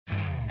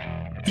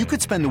You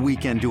could spend the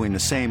weekend doing the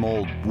same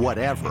old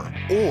whatever,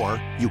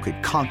 or you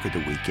could conquer the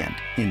weekend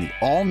in the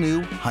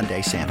all-new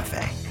Hyundai Santa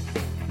Fe.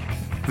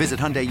 Visit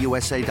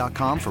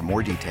HyundaiUSA.com for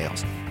more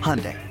details.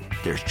 Hyundai,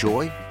 there's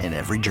joy in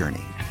every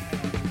journey.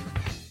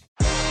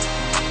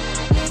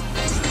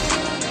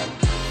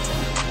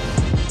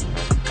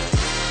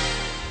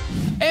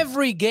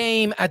 Every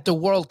game at the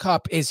World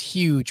Cup is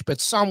huge,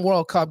 but some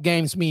World Cup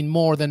games mean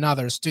more than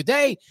others.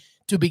 Today,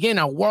 to begin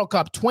our World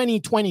Cup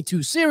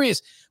 2022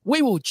 series,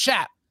 we will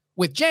chat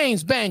with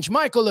James Benge,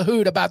 Michael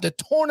Lahoud about the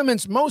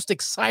tournament's most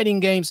exciting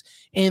games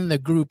in the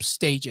group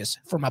stages,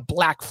 from a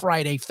Black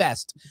Friday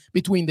fest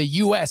between the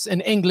U.S.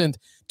 and England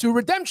to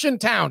Redemption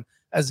Town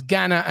as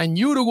Ghana and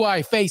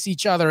Uruguay face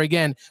each other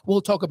again.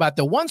 We'll talk about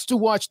the ones to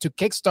watch to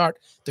kickstart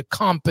the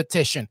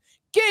competition.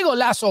 Que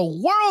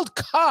Golazo World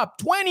Cup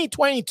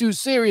 2022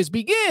 series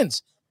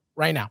begins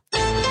right now.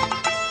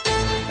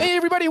 Hey,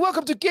 everybody,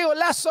 welcome to Que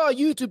Golazo,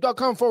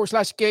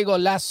 youtube.com/Que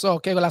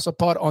Golazo, Que Golazo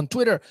Pod on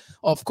Twitter.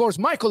 Of course,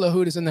 Michael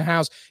Lahoud is in the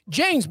house.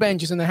 James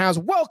Benge is in the house.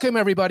 Welcome,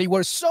 everybody.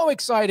 We're so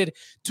excited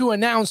to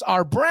announce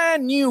our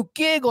brand new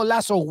Que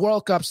Golazo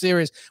World Cup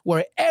series,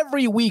 where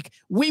every week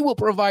we will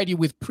provide you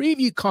with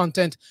preview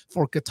content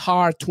for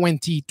Qatar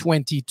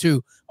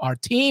 2022. Our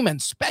team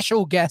and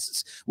special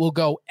guests will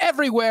go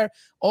everywhere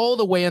all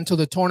the way until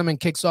the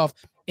tournament kicks off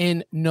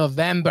in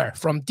November.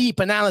 From deep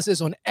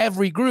analysis on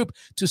every group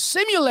to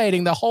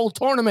simulating the whole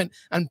tournament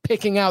and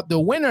picking out the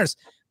winners,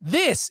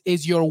 this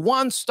is your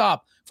one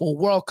stop for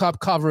World Cup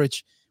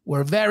coverage.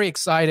 We're very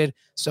excited,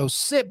 so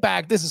sit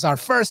back. This is our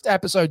first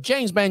episode.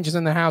 James Benge is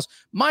in the house.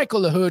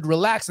 Michael Lahoud,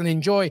 relax and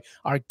enjoy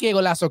our Que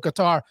Golazo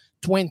Qatar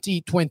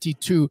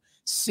 2022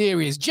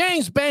 series.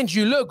 James Benge,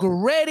 you look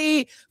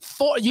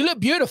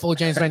beautiful,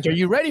 James Benge. Are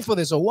you ready for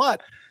this or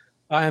what?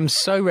 I am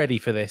so ready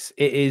for this.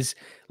 It is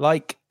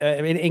like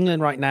in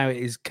England right now, it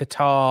is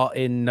Qatar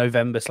in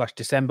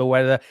November/December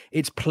weather.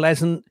 It's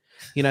pleasant.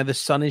 You know, the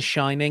sun is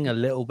shining a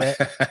little bit.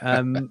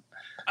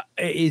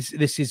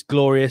 This is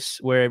glorious.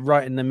 We're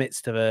right in the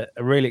midst of a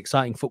really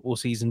exciting football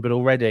season, but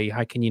already,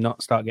 how can you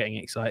not start getting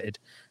excited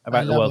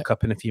about the World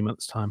Cup in a few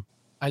months' time?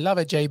 I love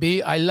it,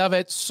 JB. I love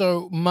it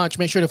so much.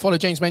 Make sure to follow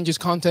James Benge's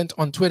content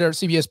on Twitter,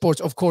 CBS Sports,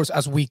 of course,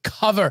 as we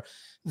cover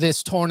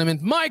this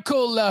tournament.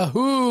 Michael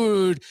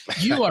Lahoud,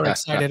 you are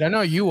excited. I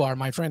know you are,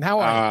 my friend. How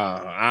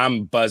are you?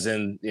 I'm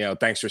buzzing.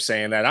 Thanks for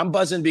saying that. I'm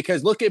buzzing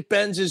because look at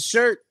Ben's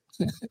shirt.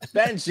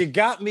 Benz, you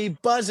got me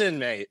buzzing,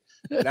 mate.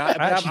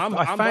 I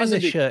found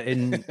this shirt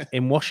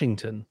in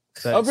Washington.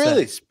 So oh,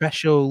 really?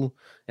 Special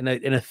in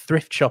a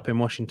thrift shop in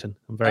Washington.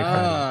 I'm very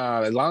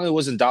proud. As long as it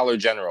wasn't Dollar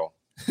General.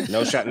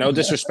 No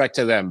disrespect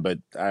to them, but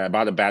I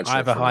bought a bad shirt. I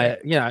have a higher.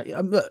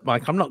 Look,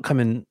 Mike, I'm not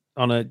coming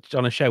on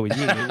a show with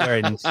you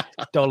wearing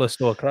dollar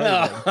store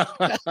clothes.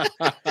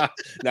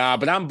 Nah,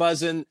 but I'm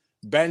buzzing.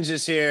 Ben's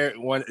is here.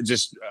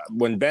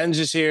 When Ben's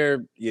is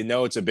here,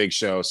 it's a big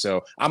show.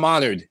 So I'm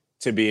honored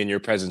to be in your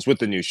presence with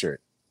the new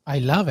shirt. I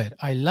love it.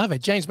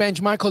 James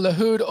Benge, Michael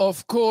Lahoud,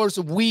 of course,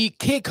 we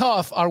kick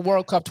off our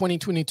World Cup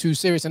 2022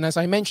 series. And as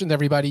I mentioned,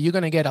 everybody, you're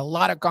going to get a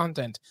lot of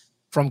content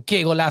from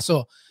Que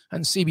Golazo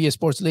and CBS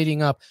Sports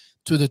leading up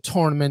to the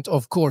tournament,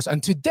 of course.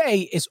 And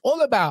today is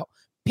all about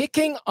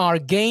picking our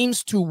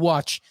games to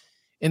watch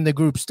in the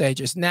group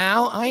stages.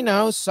 Now, I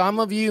know some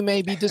of you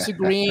may be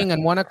disagreeing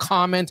and want to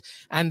comment,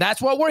 and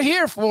that's what we're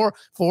here for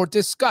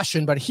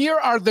discussion. But here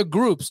are the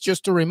groups,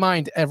 just to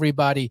remind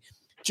everybody.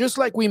 Just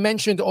like we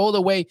mentioned all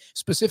the way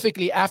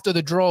specifically after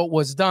the draw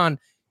was done,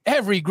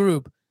 every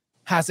group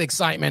has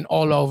excitement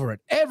all over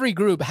it. Every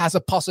group has a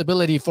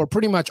possibility for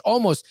pretty much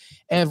almost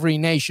every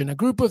nation. A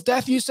group of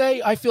death, you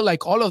say? I feel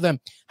like all of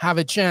them have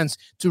a chance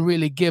to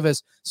really give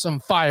us some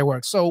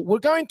fireworks. So we're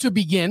going to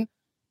begin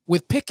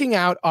with picking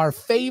out our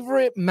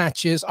favorite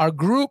matches, our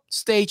group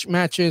stage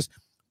matches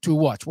to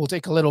watch. We'll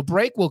take a little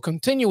break. We'll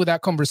continue with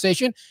that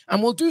conversation,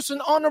 and we'll do some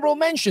honorable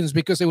mentions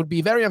because it would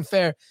be very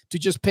unfair to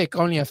just pick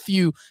only a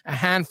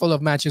handful of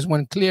matches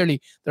when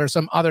clearly there are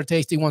some other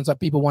tasty ones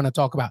that people want to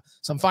talk about.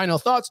 Some final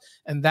thoughts,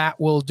 and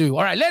that will do.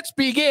 All right, let's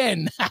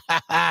begin.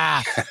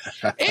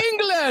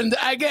 England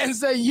against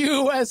the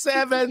US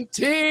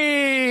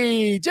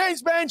 17.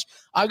 James Benge,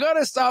 I got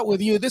to start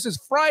with you. This is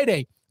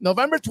Friday,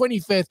 November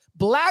 25th,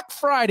 Black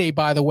Friday,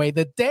 by the way,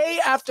 the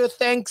day after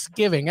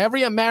Thanksgiving.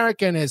 Every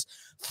American is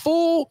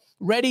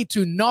ready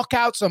to knock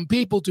out some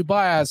people to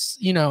buy a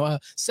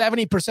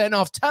 70%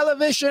 off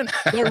television.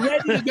 They're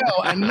ready to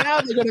go. And now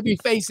they're going to be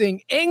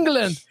facing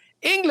England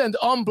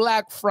on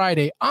Black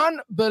Friday.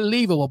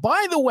 Unbelievable.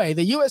 By the way,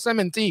 the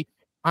USMNT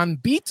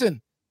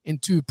unbeaten in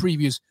 2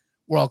 previous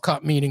World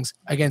Cup meetings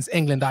against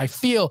England. I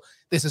feel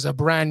this is a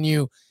brand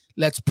new,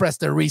 let's press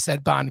the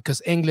reset button because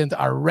England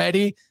are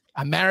ready.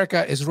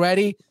 America is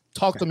ready.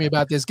 Talk to me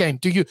about this game.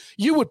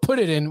 You would put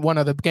it in one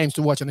of the games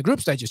to watch in the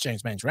group stages,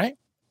 James Benge, right?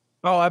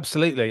 Oh,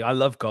 absolutely. I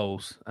love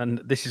goals, and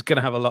this is going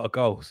to have a lot of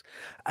goals.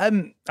 I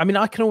mean,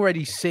 I can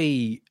already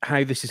see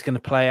how this is going to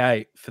play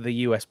out for the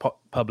US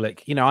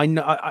public. You know, I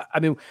know. I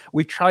mean,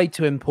 we've tried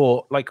to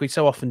import, like we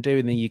so often do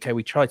in the UK,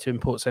 we try to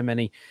import so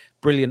many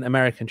brilliant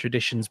American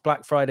traditions.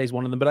 Black Friday is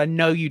one of them, but I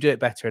know you do it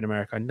better in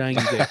America. I know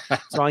you do.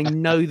 So I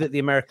know that the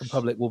American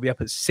public will be up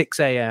at 6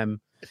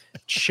 a.m.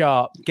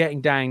 sharp,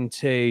 getting down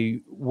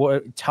to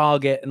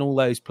Target and all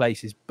those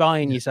places,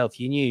 buying yourself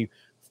your new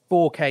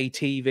 4K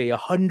TV,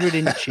 100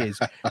 inches,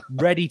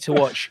 ready to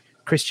watch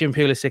Christian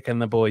Pulisic and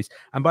the boys.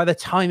 And by the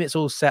time it's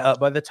all set up,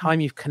 by the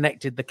time you've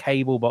connected the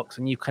cable box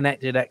and you've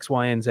connected X,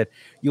 Y, and Z,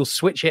 you'll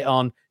switch it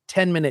on.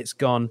 10 minutes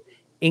gone.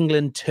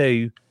 England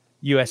 2,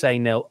 USA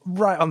 0.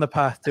 Right on the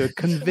path to a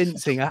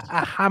convincing,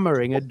 a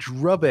hammering, a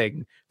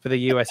drubbing for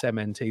the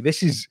USMNT.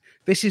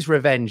 This is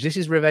revenge. This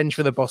is revenge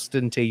for the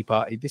Boston Tea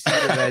Party. This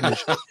is revenge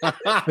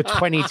for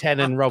 2010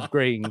 and Rob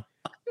Green.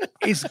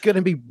 It's going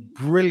to be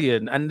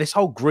brilliant. And this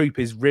whole group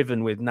is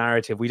riven with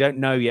narrative. We don't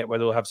know yet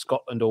whether we'll have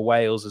Scotland or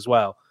Wales as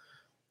well.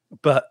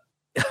 But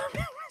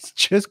it's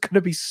just going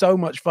to be so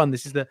much fun.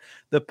 This is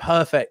the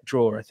perfect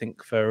draw, I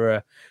think,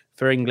 for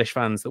English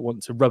fans that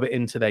want to rub it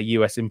into their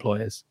US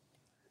employers.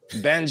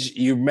 Benj,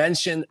 you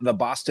mentioned the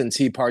Boston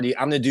Tea Party.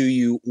 I'm going to do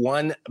you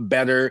one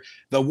better.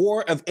 The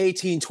War of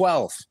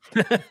 1812.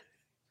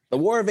 The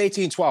War of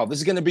 1812. This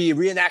is going to be a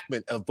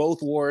reenactment of both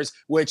wars,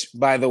 which,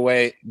 by the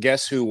way,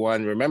 guess who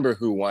won? Remember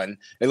who won?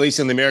 At least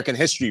in the American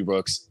history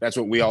books. That's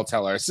what we all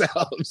tell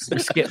ourselves.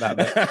 Skip that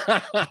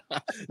bit.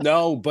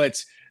 No,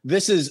 but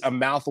this is a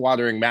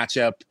mouth-watering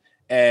matchup,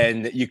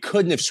 and you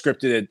couldn't have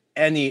scripted it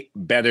any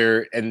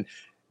better. And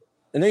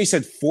I know you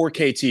said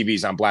 4K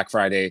TVs on Black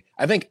Friday.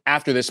 I think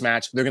after this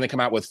match, they're going to come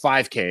out with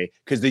 5K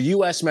because the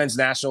U.S. men's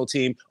national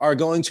team are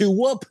going to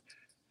whoop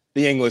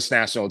the English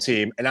national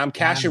team, and I'm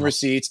cashing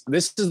receipts.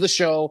 This is the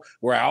show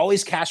where I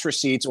always cash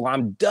receipts while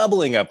I'm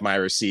doubling up my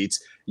receipts.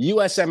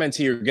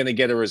 USMNT are going to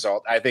get a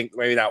result. I think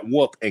maybe not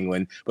whoop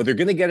England, but they're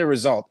going to get a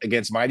result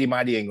against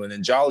mighty England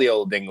and jolly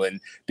old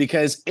England,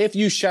 because if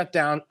you shut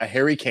down a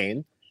Harry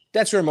Kane,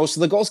 that's where most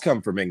of the goals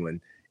come from England.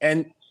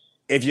 And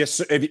if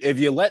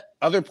you let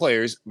other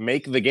players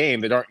make the game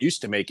that aren't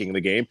used to making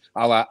the game,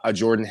 a la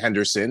Jordan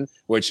Henderson,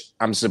 which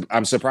I'm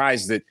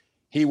surprised that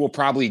he will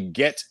probably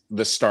get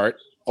the start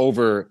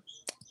over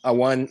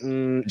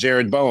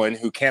Jared Bowen,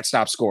 who can't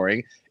stop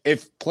scoring.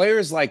 If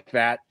players like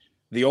that,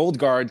 the old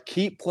guard,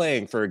 keep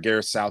playing for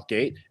Gareth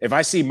Southgate, if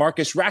I see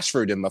Marcus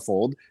Rashford in the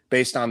fold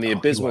based on the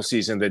abysmal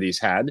season that he's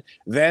had,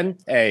 then,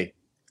 hey,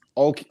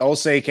 I'll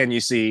say, can you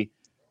see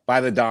by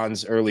the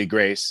Don's Early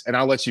Grace, and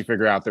I'll let you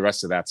figure out the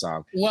rest of that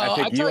song. Well, I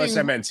think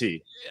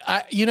USMNT.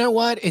 You know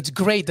what? It's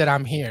great that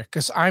I'm here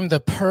because I'm the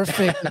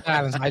perfect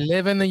balance. I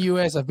live in the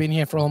US. I've been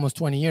here for almost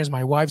 20 years.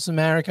 My wife's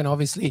American.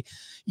 Obviously,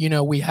 you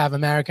know, we have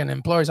American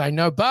employers. I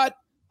know, but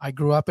I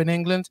grew up in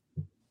England.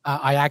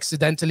 I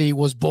accidentally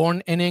was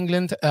born in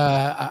England.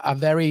 A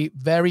very,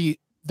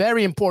 very,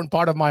 very important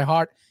part of my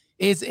heart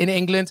is in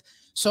England.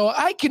 So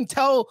I can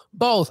tell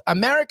both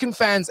American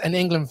fans and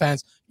England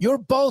fans, you're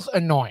both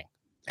annoying.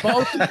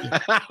 Both of you.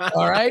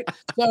 All right.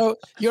 So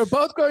you're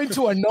both going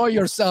to annoy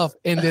yourself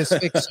in this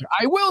fixture.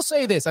 I will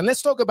say this, and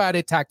let's talk about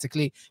it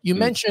tactically. You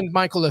mentioned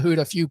Michael Lahoud,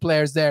 a few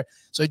players there.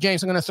 So,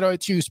 James, I'm going to throw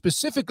it to you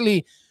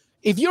specifically.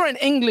 If you're an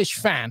English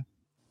fan,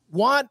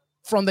 what,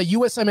 from the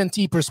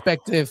USMNT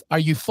perspective, are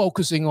you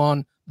focusing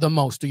on the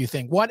most, do you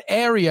think? What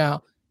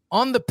area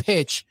on the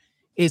pitch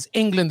is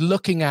England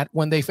looking at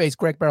when they face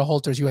Greg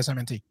Berhalter's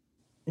USMNT?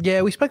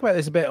 Yeah, we spoke about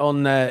this a bit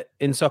on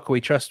In Soccer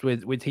We Trust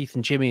with Heath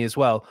and Jimmy as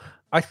well.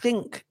 I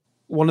think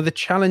one of the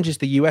challenges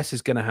the US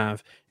is going to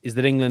have is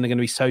that England are going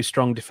to be so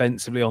strong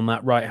defensively on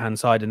that right-hand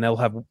side, and they'll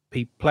have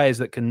players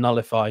that can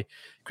nullify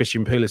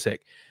Christian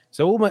Pulisic.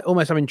 So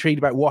almost I'm intrigued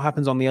about what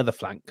happens on the other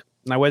flank.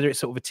 Now, whether it's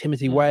sort of a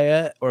Timothy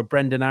Weah or a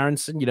Brendan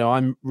Aronson, you know,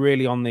 I'm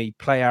really on the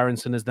play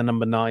Aronson as the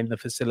number 9, the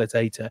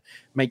facilitator,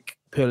 make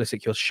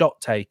Pulisic your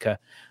shot taker.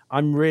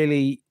 I'm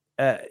really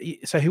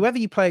so whoever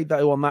you play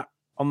though on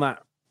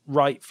that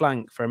right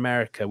flank for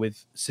America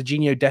with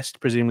Serginho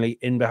Dest presumably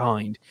in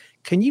behind,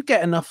 can you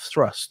get enough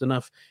thrust,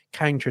 enough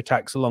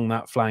counterattacks along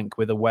that flank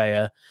with a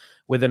Weah,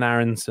 with an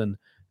Aronson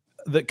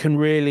that can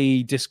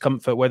really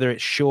discomfort whether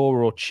it's Shaw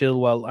or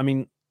Chilwell? I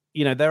mean,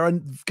 you know, there are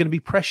going to be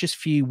precious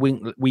few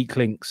weak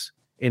links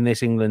in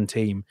this England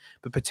team,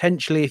 but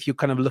potentially if you're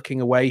kind of looking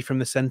away from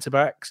the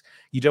centre-backs,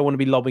 you don't want to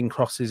be lobbing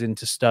crosses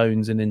into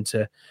Stones and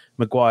into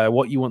Maguire.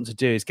 What you want to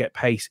do is get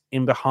pace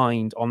in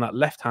behind on that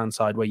left-hand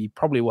side where you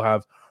probably will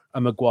have a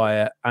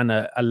Maguire and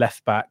a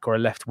left back or a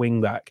left wing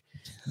back.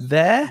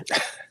 There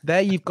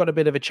you've got a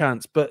bit of a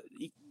chance. But,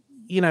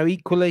 you know,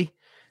 equally,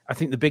 I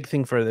think the big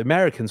thing for the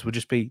Americans will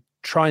just be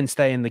try and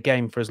stay in the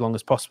game for as long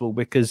as possible,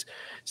 because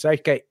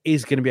Southgate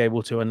is going to be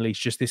able to unleash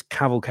just this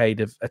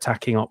cavalcade of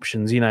attacking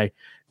options. You know,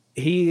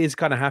 he is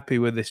kind of happy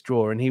with this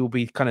draw, and he will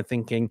be kind of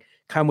thinking,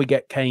 can we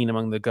get Kane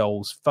among the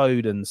goals?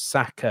 Foden,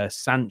 Saka,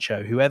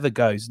 Sancho, whoever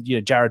goes, you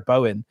know, Jared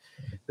Bowen.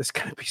 There's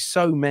going to be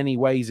so many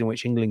ways in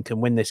which England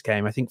can win this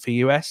game. I think for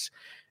US,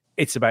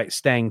 it's about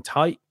staying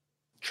tight,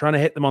 trying to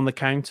hit them on the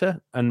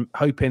counter and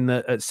hoping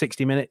that at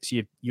 60 minutes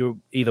you're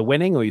either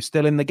winning or you're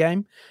still in the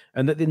game,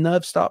 and that the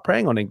nerves start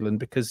preying on England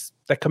because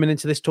they're coming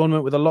into this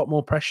tournament with a lot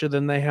more pressure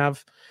than they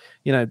have,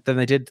 than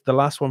they did the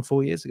last one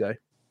 4 years ago.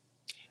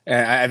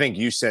 And I think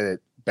you said it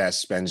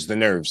best, Benj, the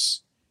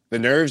nerves. The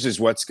nerves is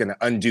what's going to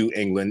undo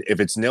England. If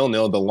it's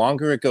 0-0, the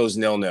longer it goes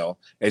 0-0,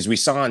 as we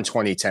saw in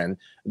 2010,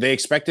 they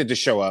expected to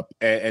show up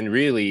and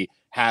really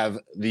have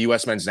the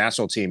U.S. men's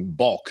national team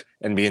balk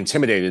and be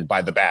intimidated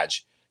by the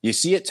badge. You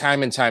see it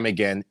time and time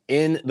again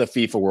in the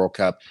FIFA World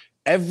Cup.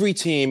 Every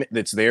team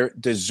that's there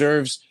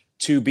deserves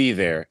to be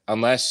there,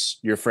 unless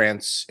you're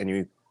France and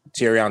you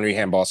Thierry Henry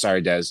handball.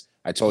 Sorry, Des.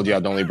 I told you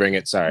I'd only bring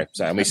it. Sorry.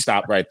 Let me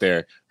stop right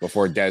there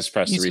before Des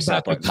pressed the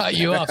reset button. Cut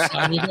you off,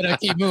 son. You better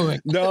keep moving.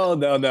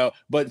 No.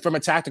 But from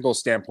a tactical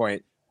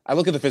standpoint, I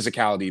look at the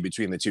physicality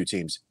between the two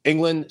teams.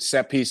 England,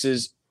 set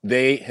pieces,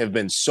 they have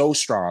been so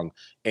strong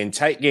in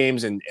tight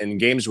games and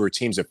games where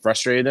teams have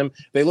frustrated them.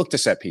 They look to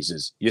set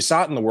pieces. You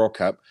saw it in the World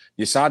Cup.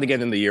 You saw it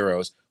again in the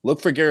Euros. Look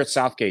for Gareth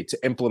Southgate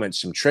to implement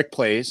some trick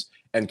plays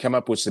and come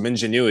up with some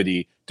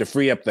ingenuity to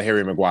free up the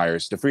Harry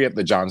Maguires, to free up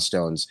the John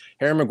Stones.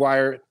 Harry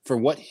Maguire, for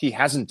what he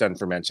hasn't done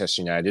for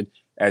Manchester United,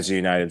 as a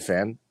United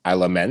fan, I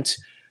lament,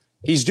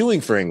 he's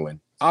doing for England.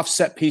 Off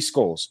set piece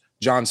goals.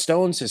 John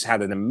Stones has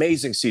had an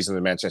amazing season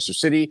in Manchester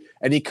City,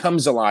 and he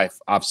comes alive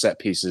off set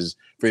pieces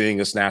for the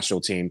English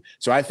national team.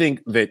 So I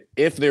think that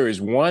if there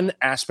is one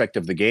aspect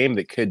of the game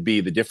that could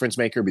be the difference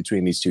maker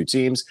between these two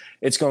teams,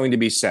 it's going to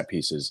be set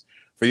pieces.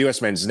 For the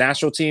U.S. men's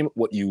national team,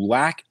 what you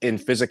lack in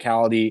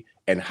physicality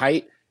and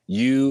height,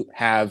 you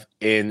have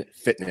in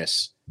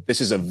fitness.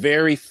 This is a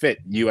very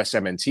fit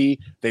USMNT.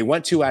 They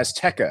went to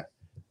Azteca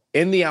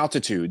in the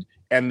altitude,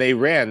 and they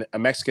ran a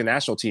Mexican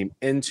national team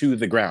into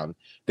the ground.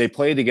 They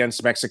played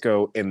against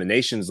Mexico in the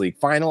Nations League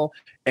final,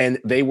 and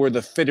they were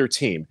the fitter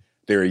team.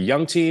 They're a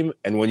young team,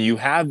 and when you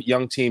have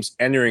young teams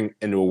entering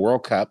into a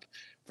World Cup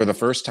for the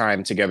first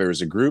time together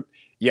as a group,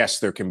 yes,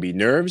 there can be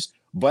nerves,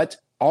 but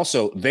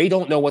also they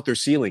don't know what their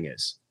ceiling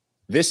is.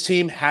 This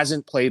team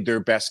hasn't played their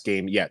best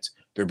game yet.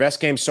 Their best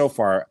game so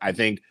far, I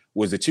think,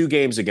 was the 2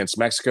 games against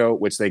Mexico,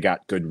 which they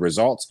got good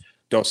results.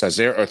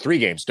 2-0, or 3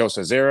 games,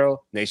 2-0,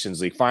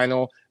 Nations League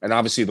final, and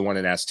obviously the one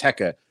in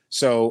Azteca.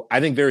 So I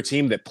think they're a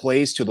team that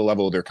plays to the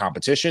level of their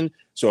competition.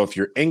 So if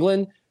you're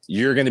England,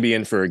 you're going to be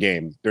in for a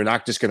game. They're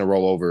not just going to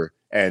roll over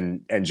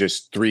and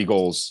just 3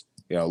 goals,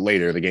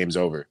 later, the game's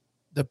over.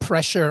 The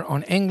pressure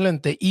on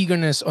England, the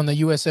eagerness on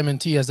the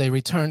USMNT as they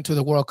return to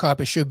the World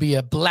Cup. It should be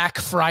a Black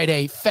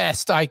Friday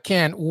fest. I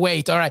can't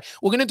wait. All right.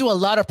 We're going to do a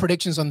lot of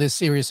predictions on this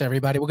series,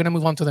 everybody. We're going to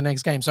move on to the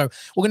next game. So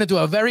we're going to do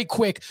a very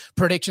quick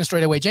prediction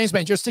straight away. James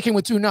Bench, you're sticking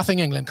with 2-0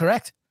 England,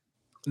 correct?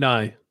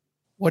 No.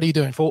 What are you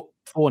doing?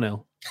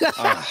 4-0.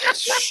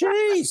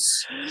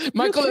 Jeez.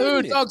 Michael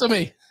Lahoud, talk to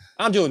me.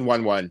 I'm doing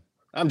 1-1.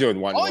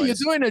 Oh, you're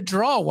doing a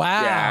draw.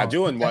 Wow. Yeah,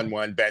 doing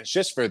 1-1, Bench.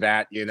 Just for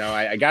that,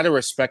 I got to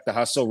respect the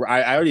hustle.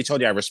 I already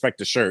told you I respect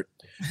the shirt.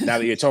 Now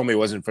that you told me it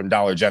wasn't from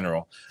Dollar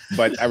General.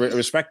 But I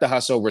respect the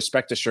hustle,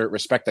 respect the shirt,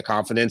 respect the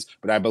confidence.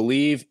 But I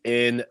believe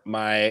in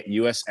my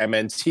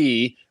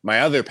USMNT,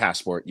 my other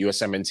passport,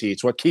 USMNT.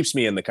 It's what keeps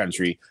me in the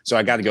country. So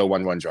I got to go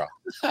 1-1 draw.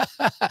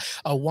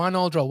 A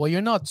 1-1 draw. Well,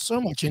 you're not so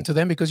much into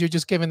them because you're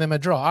just giving them a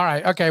draw. All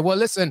right. Okay. Well,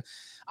 listen.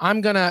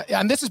 And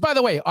this is, by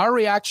the way, our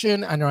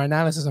reaction and our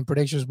analysis and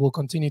predictions will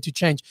continue to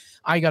change.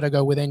 I got to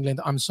go with England.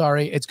 I'm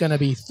sorry. It's going to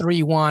be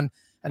 3-1,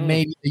 and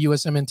maybe the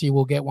USMNT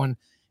will get one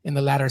in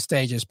the latter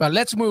stages. But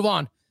let's move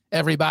on,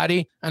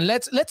 everybody. And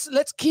let's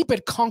keep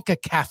it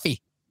CONCACAF,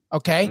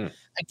 okay?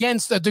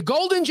 Against the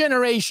golden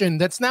generation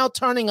that's now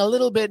turning a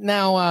little bit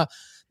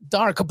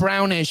dark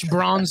brownish,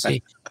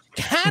 bronzy.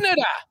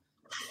 Canada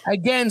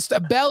against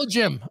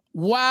Belgium.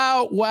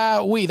 Wow.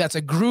 That's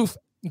a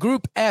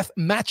Group F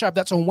matchup.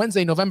 That's on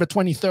Wednesday, November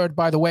 23rd,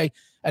 by the way,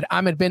 at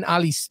Ahmed Bin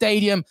Ali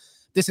Stadium.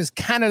 This is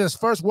Canada's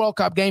first World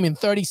Cup game in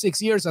 36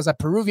 years. As a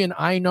Peruvian,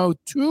 I know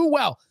too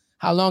well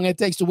how long it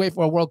takes to wait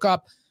for a World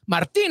Cup.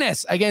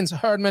 Martinez against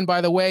Herdman, by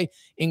the way.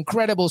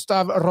 Incredible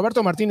stuff.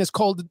 Roberto Martinez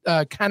called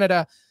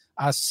Canada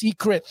a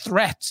secret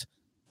threat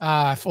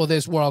for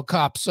this World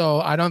Cup. So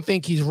I don't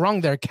think he's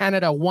wrong there.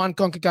 Canada won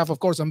CONCACAF, of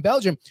course, and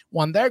Belgium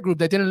won their group.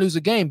 They didn't lose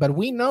a game, but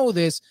we know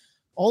this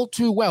all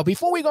too well.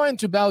 Before we go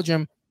into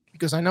Belgium,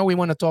 because I know we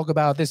want to talk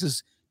about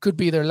could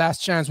be their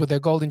last chance with their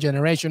golden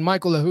generation.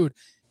 Michael Lahoud,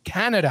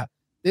 Canada,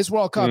 this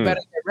World Cup better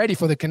get ready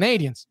for the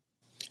Canadians.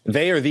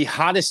 They are the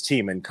hottest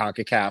team in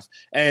CONCACAF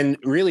and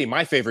really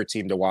my favorite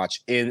team to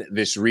watch in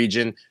this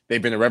region.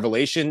 They've been a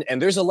revelation,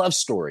 and there's a love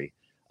story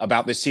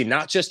about this team,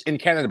 not just in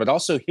Canada, but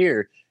also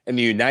here in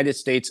the United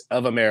States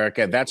of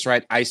America. That's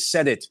right. I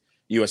said it,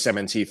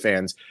 USMNT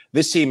fans.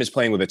 This team is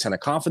playing with a ton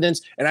of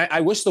confidence, and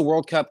I wish the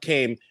World Cup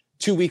came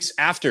 2 weeks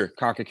after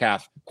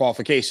CONCACAF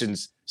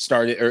qualifications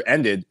started or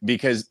ended,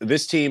 because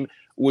this team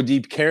would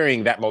be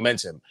carrying that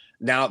momentum.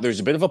 Now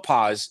there's a bit of a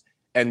pause.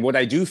 And what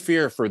I do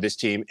fear for this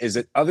team is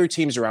that other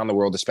teams around the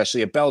world,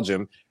 especially at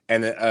Belgium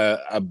and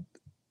a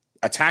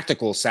a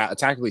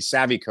tactically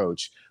savvy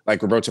coach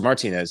like Roberto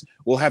Martinez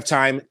will have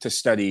time to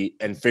study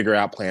and figure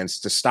out plans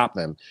to stop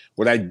them.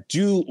 What I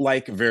do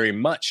like very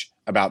much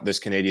about this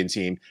Canadian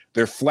team,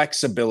 their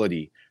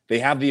flexibility. They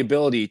have the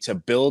ability to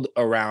build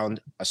around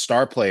a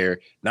star player,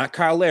 not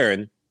Kyle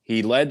Larin.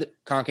 He led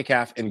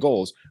CONCACAF in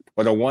goals,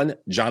 but a one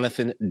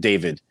Jonathan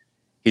David.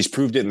 He's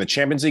proved it in the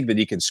Champions League that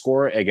he can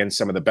score against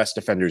some of the best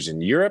defenders in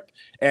Europe,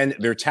 and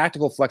their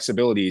tactical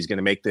flexibility is going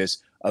to make this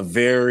a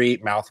very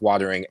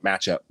mouth-watering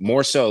matchup,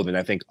 more so than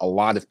I think a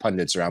lot of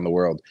pundits around the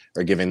world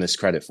are giving this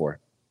credit for.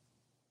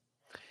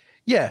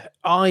 Yeah,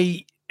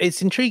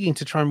 it's intriguing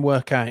to try and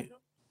work out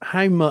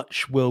how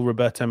much will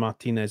Roberto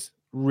Martinez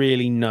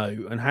really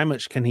know and how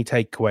much can he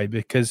take away,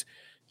 because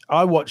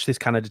I watched this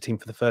Canada team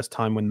for the first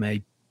time when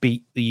they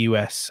beat the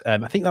US.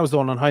 I think that was the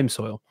one on home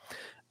soil.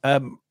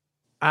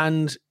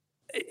 And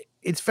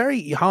it's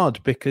very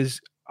hard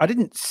because I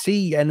didn't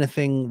see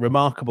anything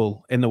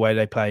remarkable in the way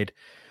they played.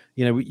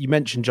 You know, you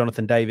mentioned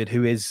Jonathan David,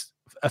 who is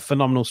a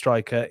phenomenal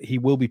striker. He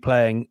will be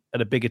playing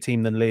at a bigger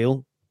team than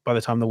Lille by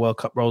the time the World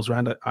Cup rolls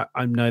around.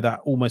 I know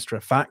that almost for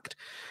a fact.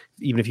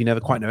 Even if you never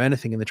quite know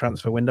anything in the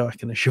transfer window, I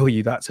can assure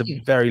you that's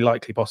a very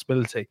likely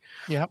possibility.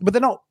 Yeah, but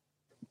they're not.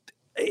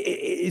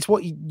 It's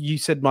what you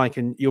said, Mike,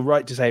 and you're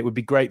right to say it would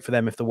be great for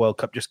them if the World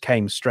Cup just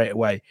came straight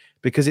away,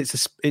 because it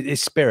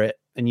is spirit,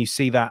 and you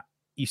see that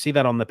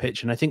on the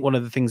pitch. And I think one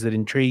of the things that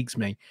intrigues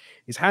me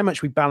is how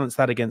much we balance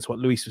that against what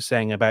Luis was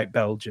saying about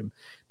Belgium.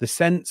 The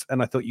sense,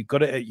 and I thought you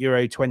got it at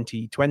Euro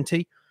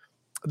 2020,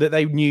 that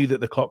they knew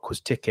that the clock was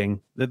ticking,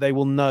 that they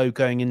will know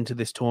going into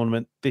this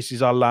tournament, this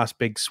is our last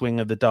big swing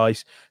of the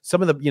dice.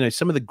 Some of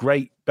the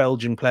great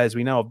Belgian players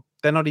we know of,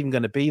 they're not even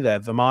going to be there.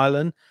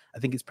 Vermaelen, I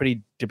think it's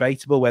pretty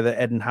debatable whether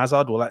Eden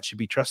Hazard will actually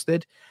be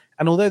trusted.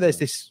 And although there's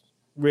this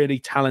really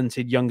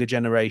talented younger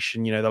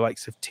generation, the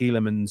likes of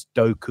Tielemans,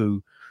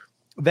 Doku,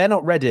 they're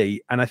not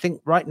ready. And I think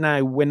right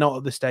now we're not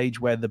at the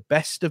stage where the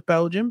best of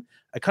Belgium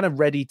are kind of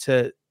ready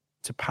to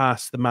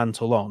pass the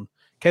mantle on.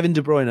 Kevin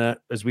De Bruyne,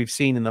 as we've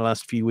seen in the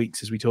last few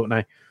weeks, as we talk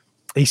now,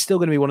 he's still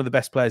going to be one of the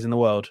best players in the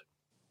world.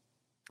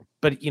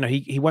 But,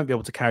 he won't be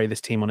able to carry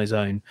this team on his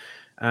own.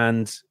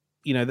 And,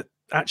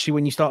 actually,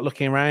 when you start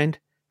looking around,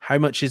 how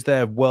much is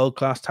there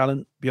world-class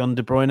talent beyond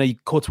De Bruyne?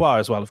 Courtois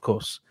as well, of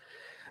course.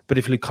 But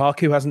if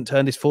Lukaku hasn't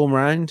turned his form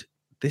around,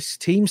 this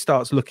team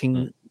starts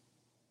looking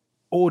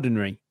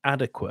ordinary,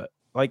 adequate.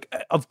 Like,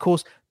 of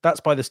course,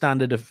 that's by the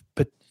standard of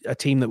a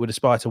team that would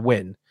aspire to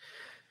win.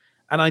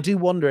 And I do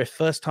wonder if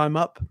first time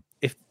up,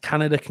 if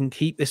Canada can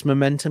keep this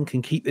momentum,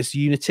 can keep this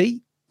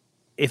unity,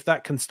 if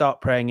that can start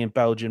preying in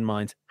Belgian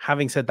minds.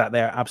 Having said that, they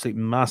are absolute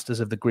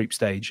masters of the group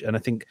stage. And I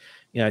think,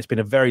 it's been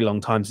a very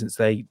long time since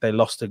they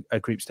lost a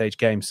group stage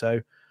game. So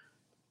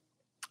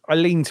I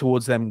lean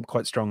towards them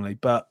quite strongly,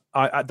 but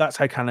that's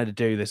how Canada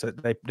do this.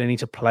 They need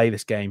to play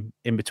this game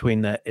in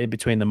between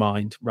the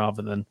mind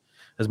rather than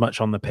as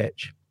much on the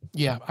pitch.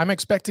 Yeah, I'm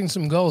expecting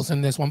some goals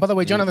in this one. By the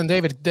way, Jonathan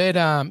David did,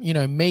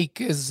 make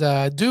his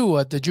due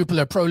at the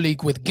Jupiler Pro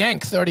League with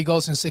Genk, 30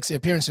 goals in 60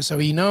 appearances. So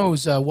he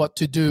knows what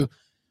to do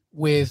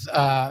with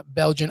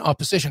Belgian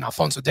opposition.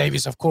 Alphonso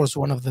Davies, of course,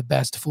 one of the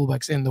best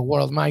fullbacks in the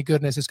world. My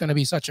goodness, it's going to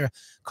be such a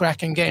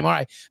cracking game. All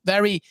right,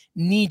 very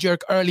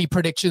knee-jerk early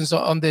predictions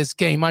on this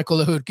game. Michael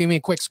Lahoud, give me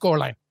a quick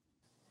scoreline.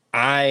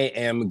 I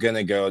am going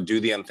to go do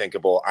the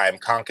unthinkable. I'm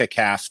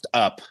CONCACAF'd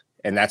up.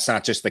 And that's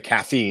not just the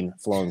caffeine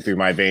flowing through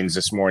my veins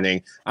this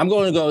morning. I'm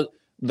going to go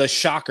the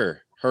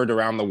shocker heard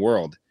around the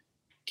world.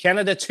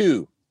 Canada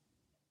 2,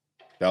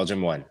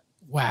 Belgium 1.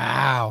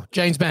 Wow.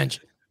 James Bench.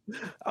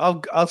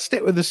 I'll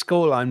stick with the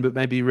scoreline, but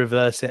maybe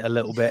reverse it a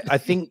little bit. I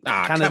think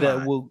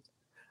Canada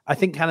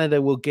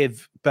will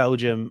give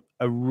Belgium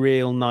a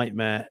real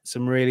nightmare,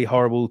 some really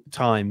horrible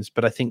times,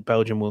 but I think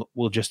Belgium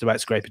will just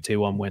about scrape a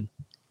 2-1 win.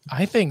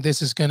 I think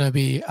this is going to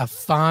be a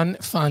fun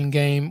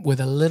game with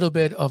a little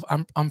bit of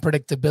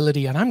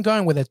unpredictability, and I'm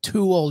going with a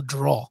 2-2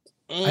 draw.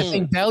 I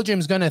think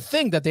Belgium's going to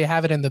think that they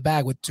have it in the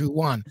bag with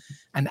 2-1,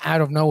 and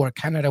out of nowhere,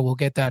 Canada will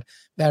get that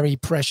very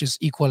precious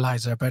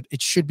equalizer, but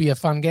it should be a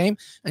fun game,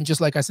 and just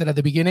like I said at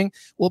the beginning,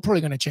 we're probably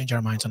going to change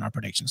our minds on our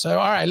predictions. So,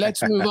 all right,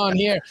 let's move on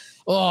here.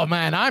 Oh,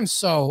 man, I'm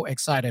so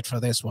excited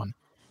for this one,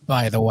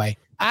 by the way.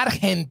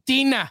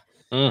 Argentina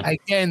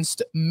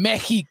against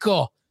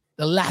Mexico.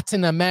 The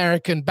Latin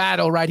American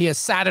battle right here,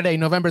 Saturday,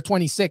 November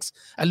 26th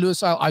at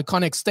Lusail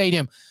Iconic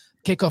Stadium.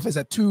 Kickoff is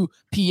at 2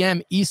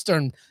 p.m.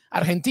 Eastern.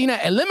 Argentina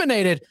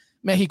eliminated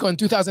Mexico in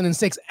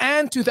 2006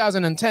 and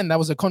 2010. That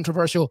was a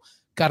controversial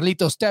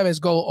Carlitos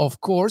Tevez goal, of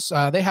course.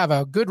 They have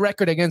a good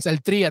record against El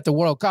Tri at the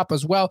World Cup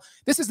as well.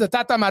 This is the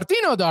Tata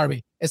Martino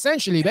derby,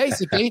 essentially,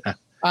 basically.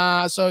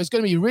 So it's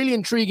going to be really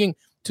intriguing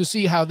to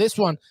see how this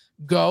one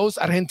goes.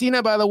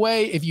 Argentina, by the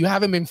way, if you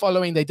haven't been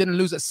following, they didn't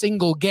lose a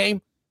single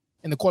game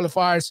in the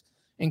qualifiers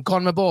in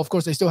CONMEBOL. Of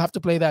course, they still have to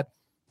play that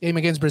game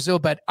against Brazil,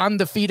 but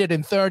undefeated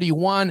in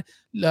 31.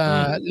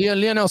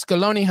 Lionel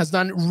Scaloni has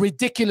done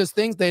ridiculous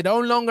things. They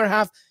no longer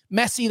have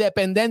Messi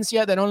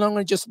dependencia. They no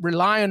longer just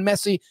rely on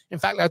Messi. In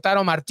fact,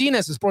 Lautaro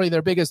Martinez is probably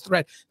their biggest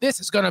threat. This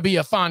is going to be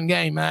a fun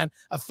game, man.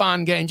 A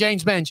fun game.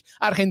 James Bench,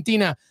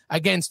 Argentina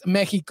against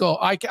Mexico.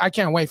 I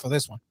can't wait for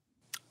this one.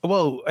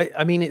 Well,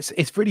 I mean,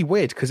 it's really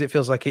weird because it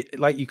feels like it,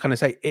 like you kind of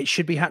say, it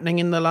should be happening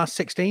in the last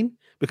 16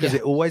 because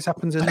it always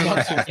happens in the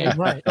last 16.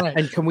 Right.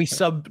 And can we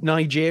sub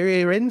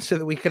Nigeria in so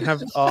that we can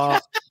have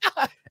our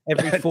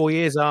every 4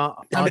 years our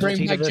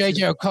bring back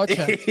JJ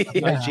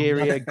Okocha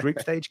Nigeria group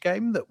stage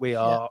game that we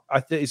are.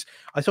 Yeah.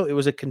 I thought it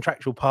was a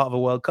contractual part of a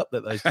World Cup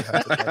that those two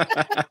have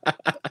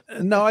to play.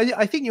 No,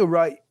 I think you're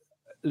right,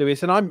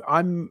 Luis. And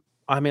I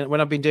mean,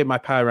 when I've been doing my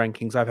power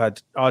rankings, I've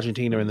had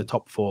Argentina in the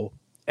top 4.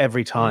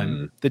 Every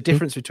time. The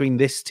difference between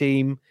this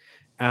team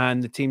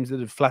and the teams that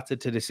have flattered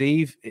to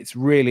deceive, it's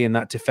really in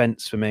that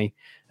defense for me.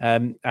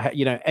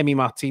 Emi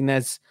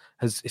Martinez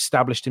has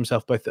established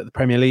himself both at the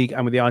Premier League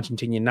and with the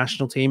Argentinian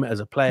national team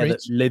as a player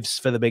that lives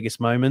for the biggest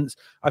moments.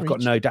 I've got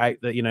no doubt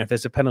that, if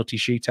there's a penalty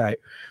shootout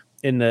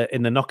in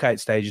the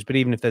knockout stages, but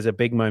even if there's a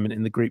big moment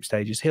in the group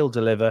stages, he'll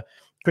deliver.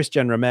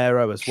 Cristian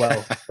Romero as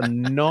well.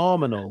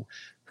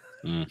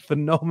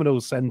 Phenomenal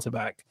centre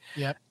back.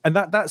 Yeah. And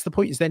that's the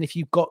point, is then if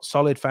you've got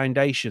solid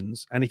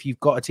foundations and if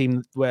you've got a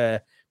team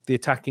where the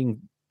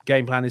attacking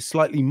game plan is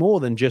slightly more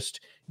than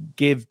just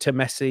give to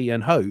Messi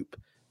and hope,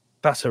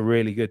 that's a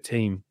really good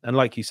team. And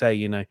like you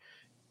say,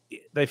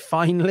 they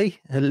finally,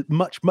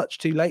 much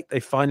too late,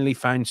 they finally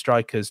found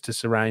strikers to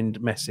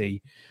surround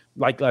Messi,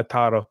 like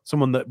Lautaro,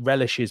 someone that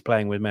relishes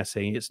playing with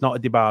Messi. It's not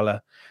a Dybala,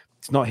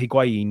 it's not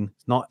Higuain,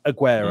 it's not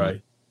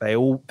Aguero.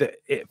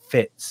 It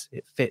fits,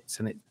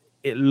 and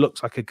it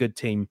looks like a good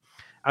team.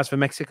 As for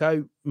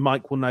Mexico,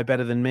 Mike will know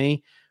better than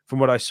me. From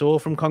what I saw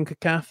from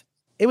CONCACAF,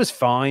 it was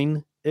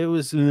fine. It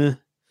was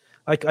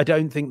I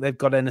don't think they've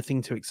got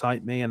anything to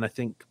excite me, and I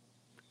think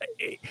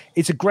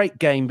it's a great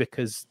game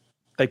because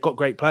they've got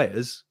great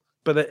players,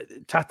 but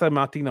Tata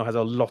Martino has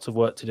a lot of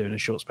work to do in a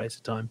short space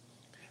of time.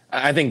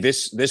 I think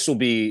this will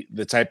be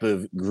the type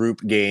of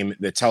group game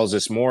that tells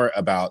us more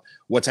about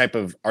what type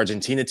of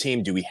Argentina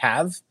team do we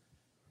have,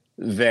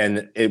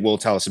 then it will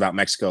tell us about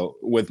Mexico.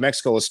 With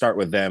Mexico, let's start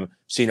with them.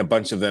 Seen a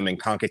bunch of them in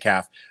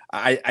CONCACAF.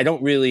 I'm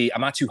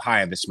not too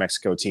high on this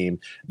Mexico team.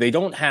 They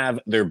don't have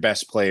their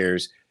best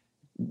players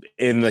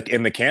in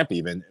the camp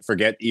even.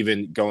 Forget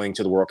even going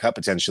to the World Cup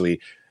potentially.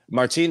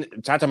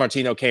 Tata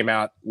Martino came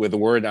out with a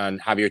word on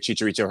Javier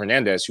Chicharito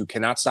Hernandez, who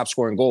cannot stop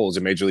scoring goals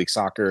in Major League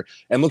Soccer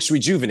and looks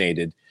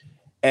rejuvenated.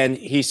 And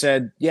he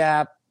said,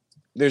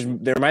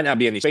 there might not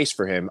be any space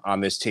for him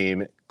on this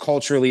team.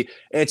 Culturally,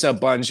 it's a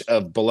bunch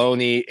of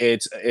baloney.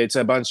 It's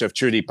a bunch of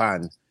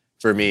churipan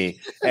for me.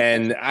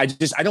 And I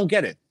don't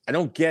get it. I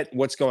don't get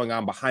what's going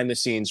on behind the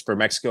scenes for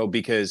Mexico,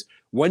 because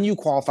when you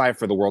qualify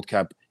for the World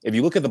Cup, if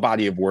you look at the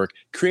body of work,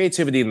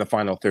 creativity in the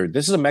final third,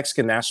 this is a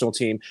Mexican national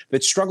team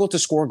that struggled to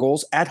score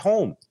goals at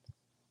home.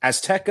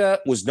 Azteca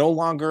was no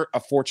longer a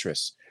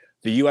fortress.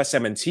 The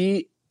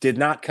USMNT did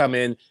not come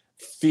in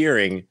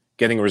fearing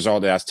getting a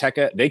result at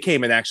Azteca. They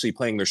came in actually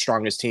playing their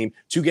strongest team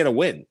to get a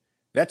win.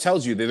 That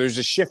tells you that there's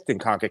a shift in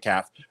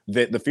CONCACAF,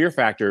 that the fear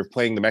factor of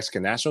playing the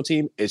Mexican national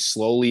team is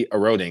slowly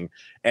eroding.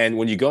 And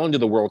when you go into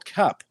the World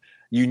Cup,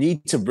 you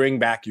need to bring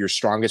back your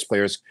strongest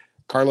players.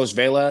 Carlos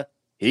Vela,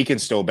 he can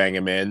still bang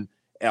him in.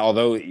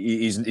 Although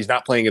he's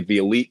not playing at the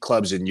elite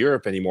clubs in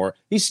Europe anymore,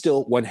 he's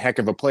still one heck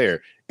of a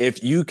player.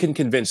 If you can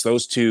convince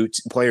those two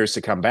players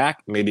to come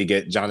back, maybe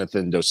get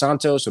Jonathan Dos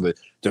Santos or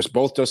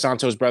both Dos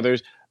Santos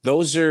brothers,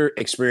 those are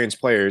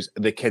experienced players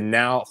that can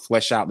now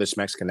flesh out this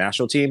Mexican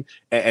national team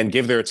and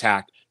give their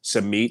attack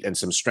some meat and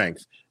some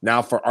strength.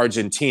 Now for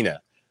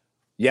Argentina,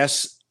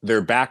 yes, their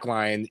back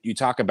line, you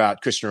talk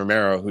about Cristian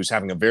Romero, who's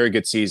having a very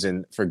good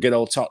season for good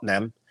old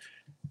Tottenham.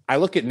 I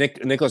look at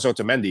Nicolas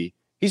Otamendi.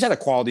 He's had a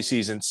quality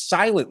season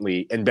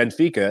silently in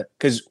Benfica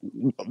because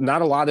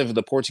not a lot of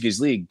the Portuguese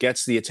league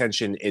gets the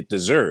attention it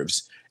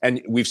deserves.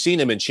 And we've seen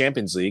him in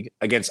Champions League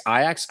against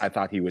Ajax. I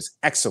thought he was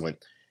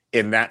excellent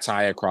in that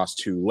tie across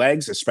two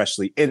legs,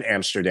 especially in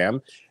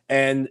Amsterdam.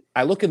 And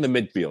I look in the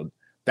midfield.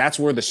 That's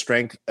where the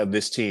strength of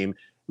this team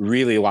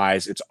really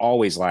lies. It's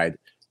always lied.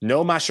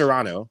 No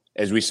Mascherano,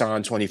 as we saw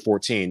in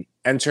 2014.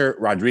 Enter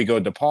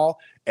Rodrigo de Paul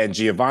and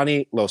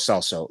Giovanni Lo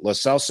Celso. Lo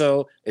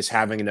Celso is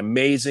having an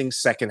amazing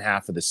second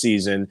half of the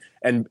season.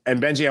 And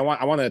Benji, I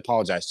want to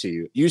apologize to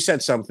you. You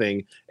said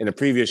something in a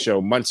previous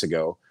show months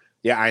ago.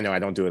 Yeah, I know. I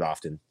don't do it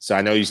often. So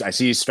I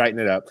see you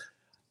straightening it up.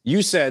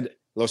 You said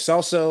Lo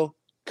Celso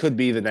could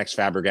be the next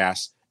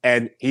Fabregas,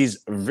 and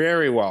he's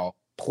very well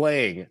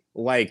playing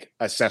like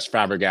a Cesc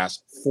Fabregas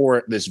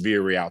for this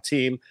Villarreal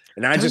team.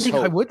 And I just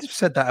hope I would have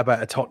said that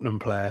about a Tottenham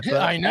player.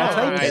 But I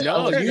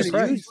know.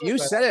 You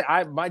said it.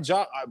 I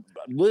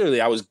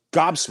was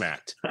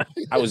gobsmacked.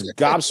 I was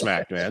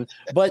gobsmacked, man.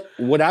 But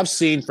what I've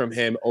seen from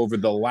him over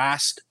the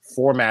last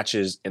 4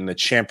 matches in the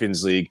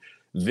Champions League,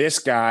 this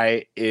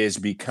guy is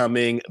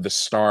becoming the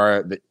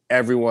star that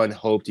everyone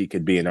hoped he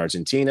could be in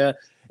Argentina.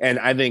 And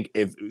I think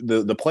if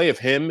the play of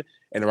him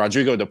and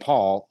Rodrigo de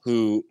Paul,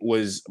 who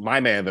was my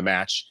man of the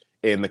match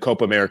in the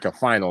Copa America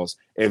finals,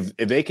 if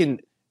they can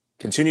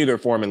continue their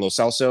form in Lo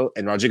Celso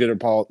and Rodrigo de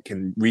Paul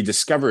can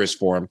rediscover his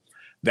form,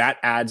 that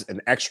adds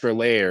an extra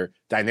layer,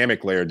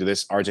 dynamic layer to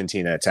this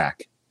Argentina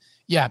attack.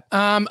 Yeah,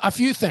 a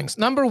few things.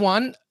 Number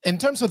one, in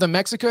terms of the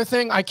Mexico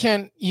thing, I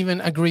can't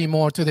even agree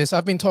more to this.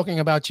 I've been talking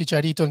about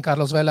Chicharito and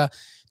Carlos Vela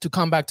to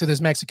come back to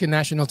this Mexican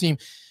national team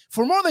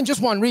for more than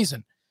just one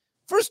reason.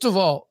 First of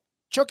all,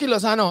 Chucky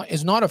Lozano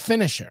is not a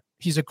finisher.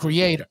 He's a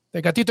creator.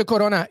 Tecatito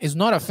Corona is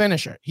not a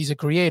finisher. He's a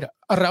creator.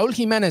 Raul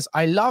Jimenez,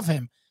 I love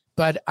him,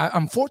 but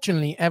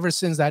unfortunately, ever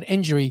since that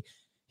injury,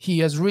 he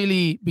has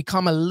really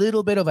become a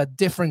little bit of a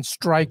different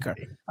striker,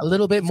 a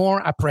little bit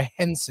more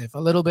apprehensive,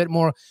 a little bit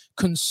more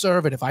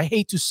conservative. I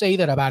hate to say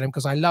that about him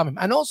because I love him.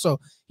 And also,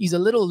 he's a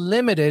little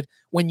limited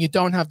when you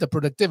don't have the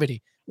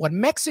productivity. What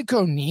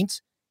Mexico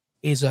needs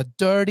is a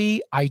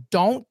dirty, I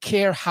don't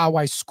care how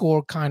I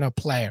score kind of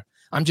player.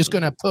 I'm just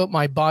going to put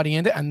my body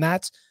in it, and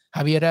that's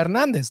Javier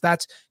Hernandez.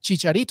 That's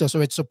Chicharito.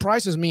 So it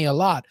surprises me a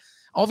lot.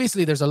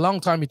 Obviously, there's a long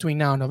time between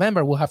now and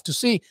November. We'll have to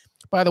see.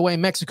 By the way,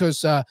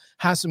 Mexico's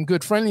has some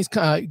good friendlies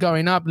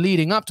going up,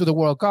 leading up to the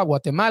World Cup.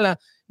 Guatemala,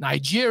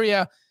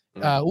 Nigeria,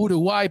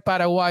 Uruguay,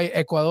 Paraguay,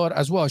 Ecuador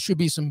as well. Should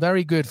be some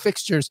very good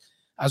fixtures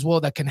as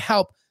well that can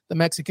help the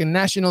Mexican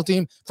national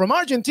team. From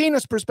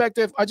Argentina's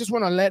perspective, I just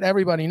want to let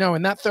everybody know,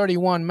 in that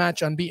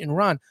 31-match unbeaten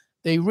run,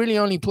 they really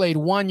only played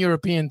one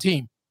European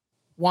team.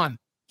 One,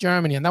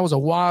 Germany, and that was a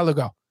while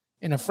ago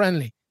in a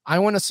friendly. I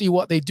want to see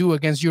what they do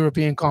against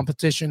European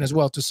competition as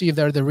well to see if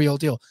they're the real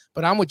deal.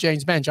 But I'm with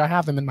James Bench. I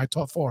have them in my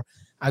top 4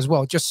 as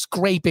well, just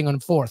scraping on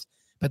 4th.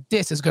 But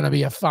this is going to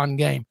be a fun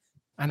game.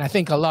 And I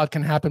think a lot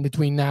can happen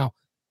between now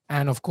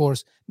and, of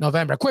course,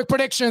 November. Quick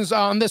predictions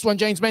on this one,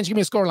 James Bench. Give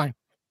me a scoreline.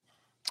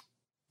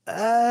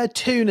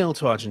 2-0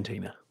 to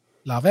Argentina.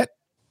 Love it.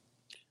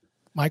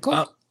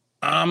 Michael?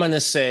 I'm going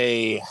to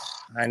say,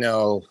 I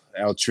know,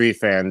 El Tri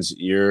fans,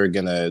 you're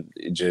going to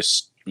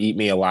just eat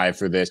me alive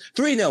for this.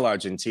 3-0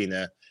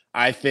 Argentina.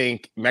 I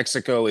think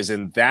Mexico is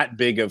in that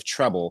big of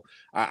trouble.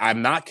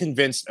 I'm not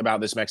convinced about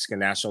this Mexican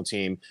national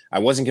team. I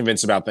wasn't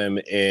convinced about them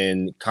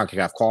in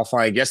CONCACAF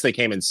qualifying. Yes, they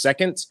came in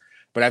second,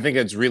 but I think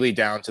it's really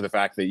down to the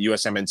fact that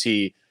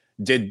USMNT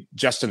did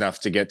just enough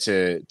to get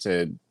to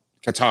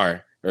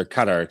Qatar,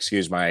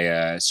 excuse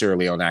my Sierra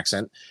Leone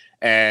accent.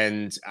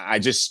 And I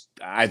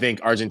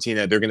think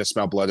Argentina, they're going to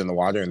smell blood in the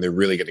water, and they're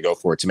really going to go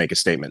for it to make a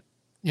statement.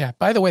 Yeah.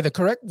 By the way, the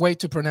correct way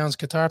to pronounce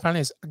Qatar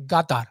apparently is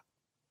Qatar.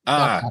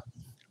 Qatar.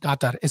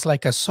 It's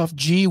like a soft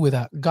G with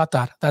a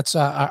Qatar. That's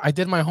I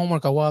did my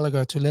homework a while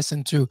ago to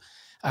listen to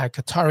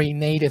Qatari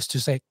natives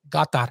to say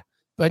Qatar.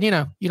 But you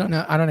don't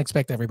know. I don't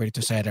expect everybody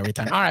to say it every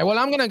time. All right. Well,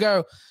 I'm gonna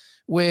go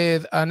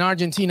with an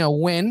Argentina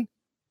win.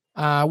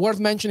 Worth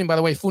mentioning, by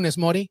the way, Funes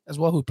Mori as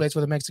well, who plays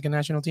for the Mexican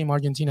national team,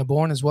 Argentina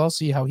born as well.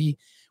 See how he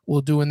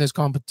will do in this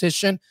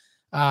competition.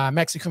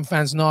 Mexican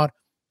fans not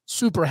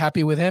super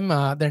happy with him.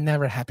 They're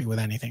never happy with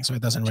anything, so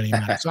it doesn't really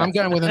matter. So I'm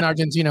going with an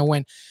Argentina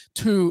win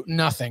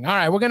 2-0. All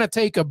right, we're going to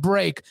take a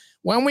break.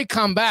 When we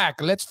come back,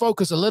 let's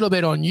focus a little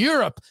bit on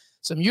Europe,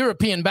 some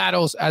European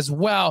battles, as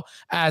well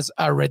as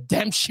a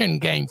redemption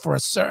game for a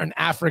certain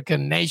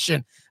African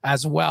nation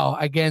as well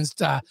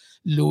against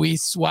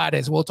Luis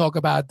Suarez. We'll talk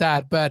about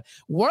that. But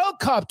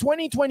World Cup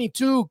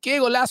 2022, Que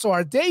Golazo,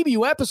 our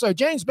debut episode.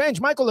 James Bench,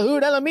 Michael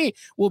Lahoud, LME.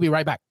 We'll be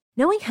right back.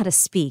 Knowing how to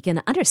speak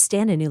and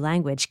understand a new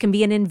language can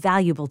be an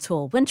invaluable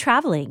tool when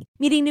traveling,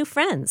 meeting new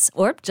friends,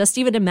 or just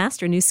even to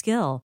master a new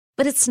skill.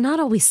 But it's not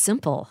always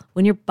simple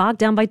when you're bogged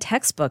down by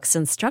textbooks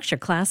and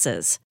structured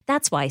classes.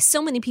 That's why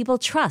so many people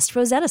trust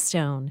Rosetta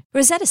Stone.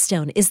 Rosetta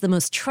Stone is the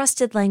most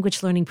trusted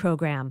language learning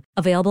program,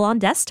 available on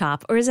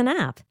desktop or as an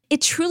app.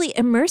 It truly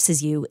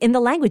immerses you in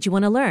the language you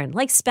want to learn,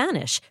 like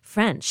Spanish,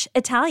 French,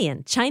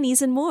 Italian,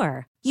 Chinese, and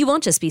more. You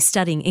won't just be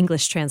studying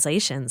English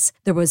translations.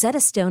 The Rosetta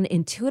Stone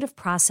intuitive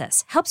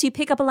process helps you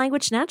pick up a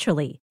language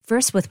naturally,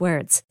 first with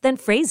words, then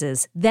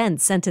phrases, then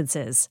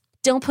sentences.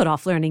 Don't put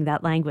off learning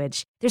that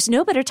language. There's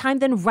no better time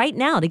than right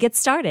now to get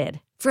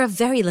started. For a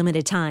very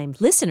limited time,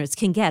 listeners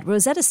can get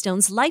Rosetta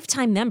Stone's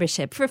lifetime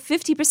membership for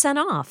 50%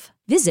 off.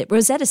 Visit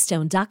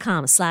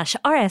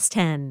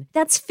rosettastone.com/rs10.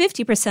 That's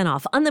 50%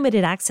 off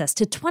unlimited access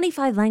to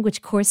 25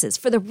 language courses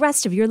for the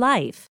rest of your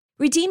life.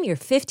 Redeem your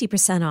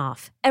 50%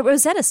 off at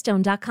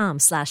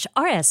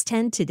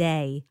rosettastone.com/rs10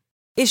 today.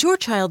 Is your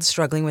child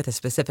struggling with a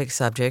specific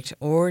subject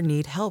or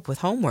need help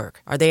with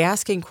homework? Are they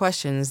asking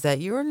questions that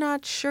you're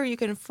not sure you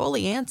can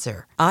fully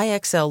answer?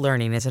 IXL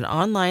Learning is an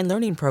online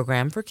learning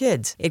program for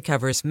kids. It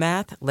covers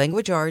math,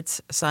 language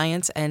arts,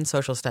 science, and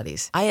social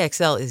studies.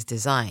 IXL is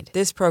designed.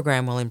 This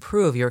program will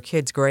improve your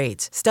kids'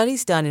 grades.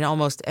 Studies done in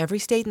almost every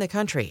state in the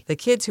country. The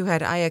kids who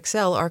had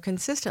IXL are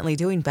consistently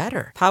doing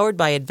better. Powered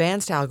by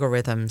advanced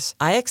algorithms,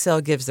 IXL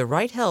gives the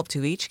right help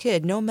to each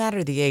kid no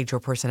matter the age or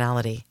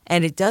personality.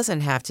 And it doesn't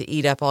have to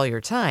eat up all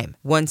your time.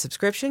 One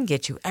subscription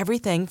gets you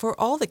everything for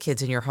all the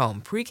kids in your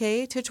home,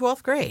 pre-K to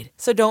 12th grade.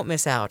 So don't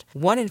miss out.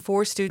 1 in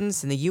 4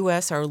 students in the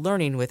U.S. are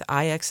learning with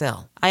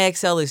IXL.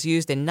 IXL is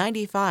used in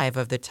 95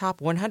 of the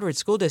top 100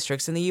 school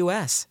districts in the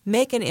U.S.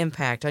 Make an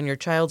impact on your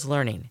child's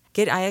learning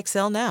Get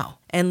IXL now.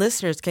 And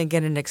listeners can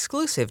get an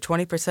exclusive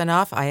 20%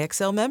 off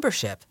IXL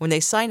membership when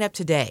they sign up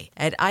today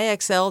at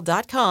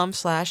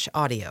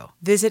IXL.com/audio.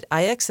 Visit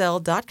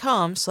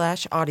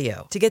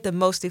IXL.com/audio to get the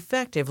most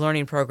effective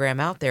learning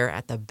program out there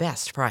at the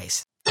best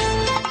price.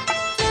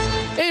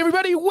 Hey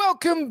everybody,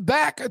 welcome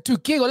back to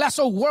Que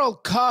Golazo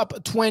World Cup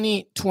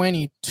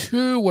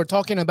 2022. We're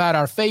talking about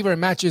our favorite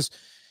matches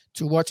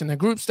to watch in the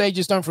group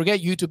stages. Don't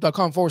forget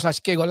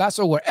youtube.com/Que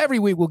Golazo, where every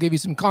week we'll give you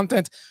some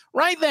content.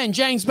 Right then,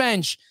 James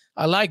Bench,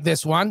 I like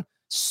this one.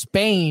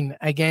 Spain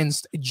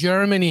against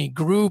Germany,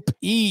 Group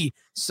E,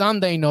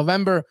 Sunday,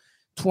 November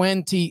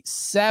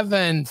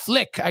 27.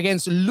 Flick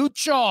against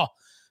Lucho.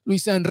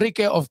 Luis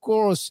Enrique, of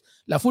course.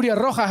 La Furia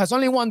Roja has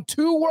only won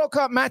 2 World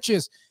Cup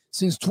matches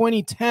since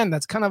 2010.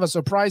 That's kind of a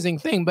surprising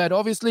thing, but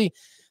obviously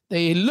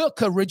they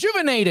look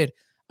rejuvenated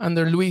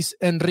under Luis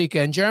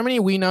Enrique. And Germany,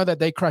 we know that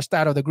they crashed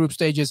out of the group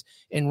stages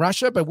in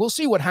Russia, but we'll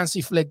see what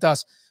Hansi Flick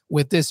does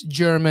with this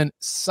German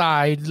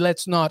side.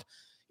 Let's not,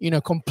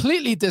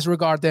 completely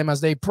disregard them, as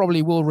they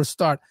probably will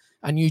restart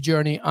a new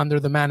journey under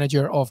the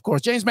manager, of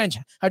course. James Bench,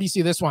 how do you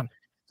see this one?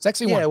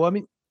 Sexy one. Yeah, well, I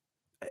mean,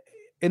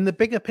 in the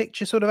bigger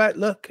picture sort of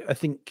outlook, I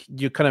think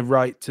you're kind of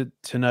right to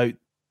note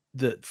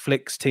that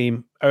Flick's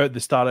team are at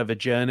the start of a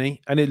journey,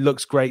 and it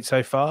looks great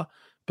so far.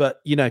 But,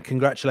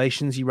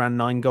 congratulations, you ran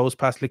 9 goals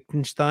past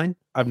Liechtenstein.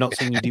 I've not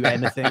seen you do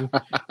anything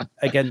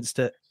against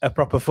a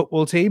proper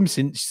football team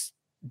since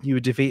you were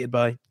defeated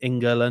by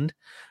England.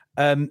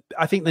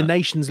 I think the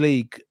Nations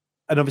League,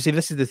 and obviously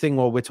this is the thing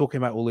while we're talking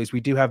about all these,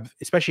 we do have,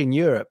 especially in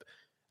Europe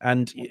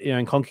and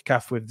in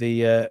CONCACAF with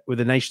the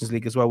Nations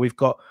League as well, we've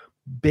got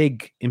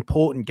big,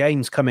 important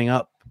games coming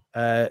up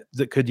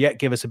that could yet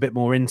give us a bit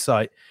more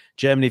insight.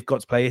 Germany have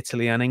got to play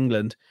Italy and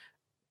England.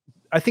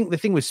 I think the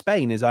thing with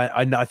Spain is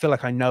I feel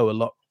like I know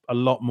a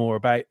lot more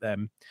about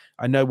them.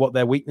 I know what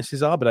their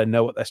weaknesses are, but I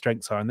know what their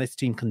strengths are. And this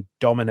team can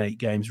dominate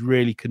games,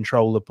 really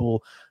control the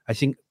ball. I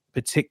think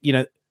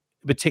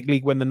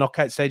particularly when the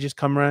knockout stages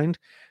come around,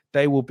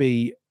 they will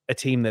be a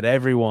team that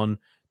everyone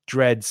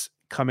dreads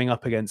coming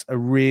up against. A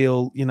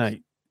real,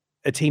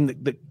 a team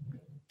that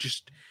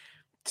just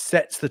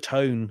sets the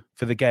tone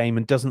for the game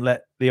and doesn't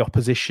let the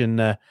opposition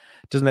back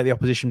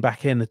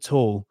in at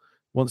all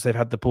once they've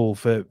had the ball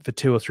for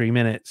 2 or 3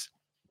 minutes.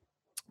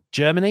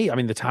 Germany, I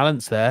mean, the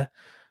talent's there.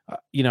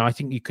 I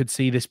think you could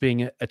see this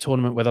being a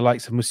tournament where the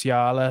likes of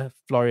Musiala,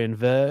 Florian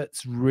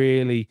Wirtz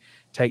really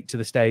take to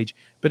the stage.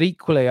 But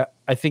equally,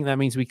 I think that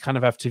means we kind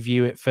of have to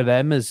view it for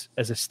them as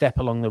a step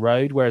along the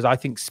road. Whereas I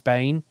think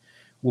Spain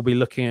will be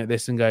looking at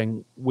this and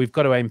going, we've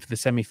got to aim for the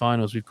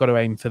semi-finals. We've got to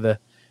aim for the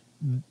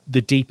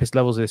deepest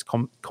levels of this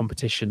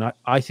competition.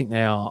 I think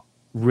they are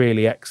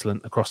really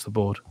excellent across the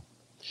board.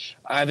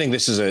 I think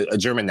this is a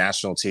German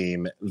national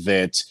team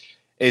that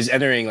is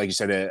entering, like you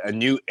said, a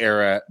new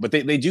era, but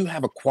they do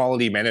have a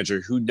quality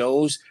manager who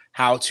knows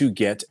how to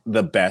get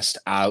the best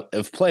out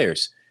of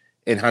players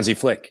in Hansi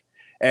Flick.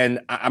 And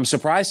I'm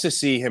surprised to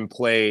see him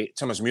play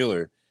Thomas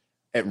Müller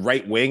at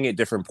right wing at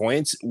different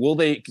points. Will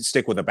they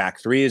stick with a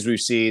back 3 as we've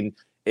seen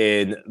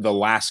in the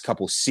last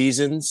couple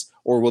seasons,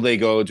 or will they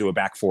go to a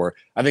back 4?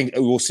 I think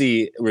we'll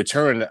see a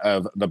return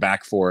of the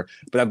back 4,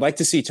 but I'd like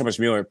to see Thomas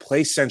Müller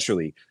play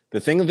centrally. The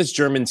thing that this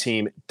German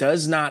team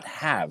does not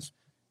have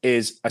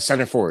is a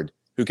center forward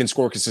who can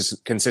score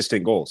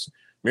consistent goals.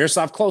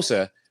 Miroslav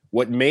Klose,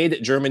 what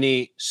made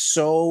Germany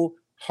so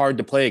hard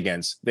to play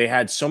against, they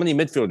had so many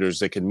midfielders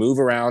that could move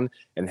around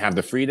and have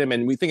the freedom,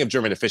 and we think of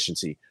German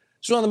efficiency.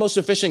 So one of the most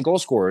efficient goal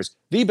scorers,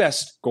 the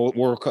best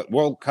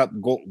World Cup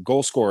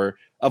goal scorer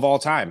of all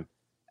time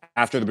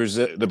after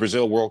the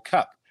Brazil World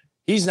Cup.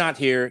 He's not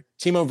here.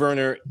 Timo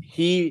Werner,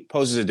 he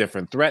poses a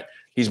different threat.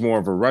 He's more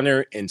of a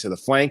runner into the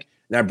flank.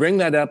 And I bring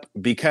that up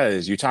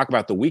because you talk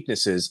about the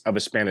weaknesses of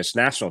a Spanish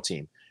national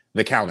team,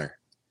 the counter.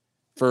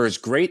 For as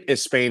great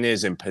as Spain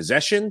is in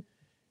possession,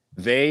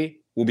 they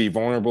will be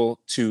vulnerable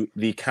to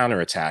the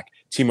counterattack.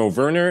 Timo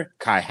Werner,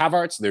 Kai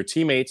Havertz, their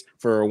teammates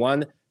for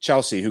one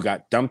Chelsea, who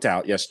got dumped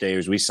out yesterday,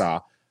 as we saw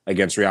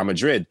against Real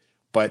Madrid.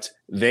 But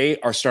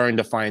they are starting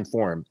to find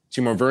form.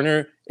 Timo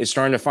Werner is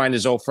starting to find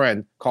his old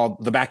friend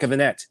called the back of the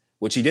net,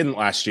 which he didn't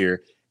last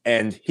year.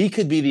 And he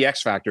could be the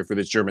X factor for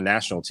this German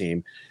national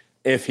team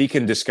if he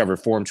can discover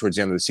form towards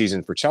the end of the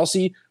season for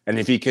Chelsea, and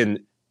if he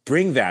can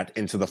bring that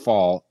into the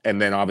fall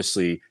and then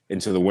obviously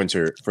into the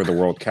winter for the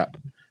World Cup.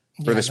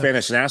 For the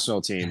Spanish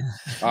national team.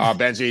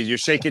 Benji, you're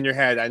shaking your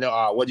head. I know.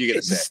 What are you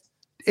going to say?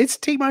 It's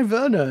Timo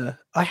Werner.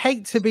 I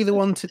hate to be the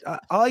one to,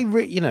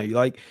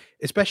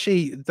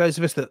 especially those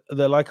of us that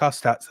like our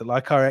stats, that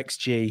like our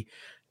XG,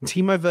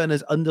 Timo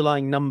Werner's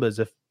underlying numbers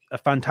are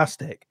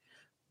fantastic,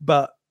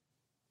 but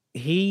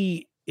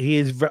he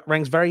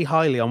ranks very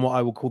highly on what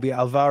I will call the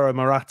Alvaro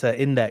Morata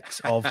index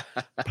of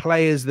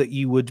players that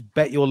you would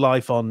bet your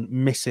life on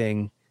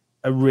missing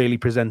a really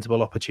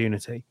presentable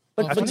opportunity.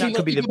 But I think that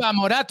could be about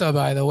Morata,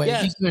 by the way.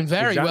 Yeah, he's doing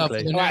very well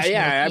for the national team.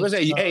 I was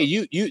saying, hey,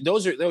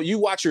 you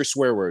watch your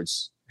swear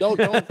words.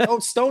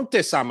 Don't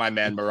diss on my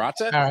man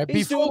Morata. All right.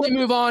 Before we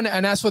move on,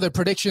 and as for the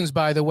predictions,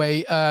 by the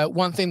way,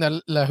 one thing that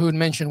Lahoud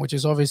mentioned, which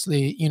is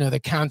obviously, the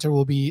counter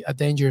will be a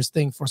dangerous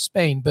thing for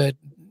Spain, but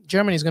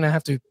Germany is going to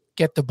have to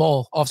get the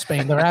ball off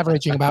Spain. They're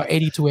averaging about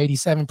 80 to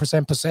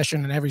 87%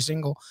 possession in every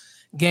single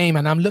game.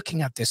 And I'm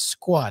looking at this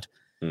squad.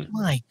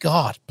 My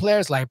God,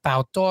 players like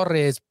Pau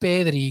Torres,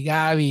 Pedri,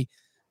 Gavi,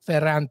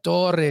 Ferran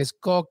Torres,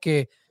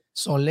 Koke,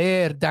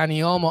 Soler, Dani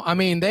Olmo. I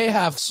mean, they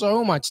have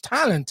so much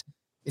talent.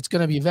 It's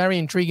going to be very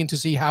intriguing to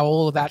see how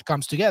all of that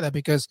comes together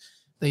because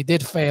they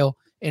did fail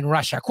in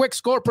Russia. Quick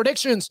score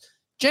predictions.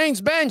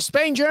 James Bench,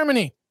 Spain,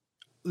 Germany.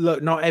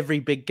 Look, not every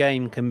big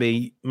game can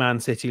be Man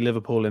City,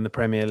 Liverpool in the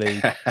Premier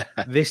League.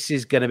 This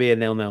is going to be a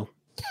 0-0.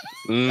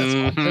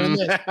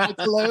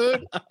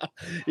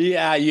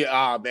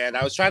 Yeah, man.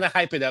 I was trying to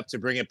hype it up to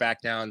bring it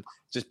back down,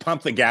 just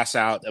pump the gas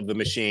out of the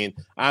machine.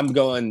 I'm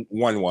going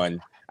 1-1.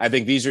 I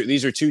think these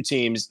are two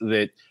teams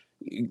that,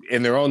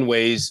 in their own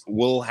ways,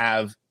 will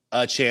have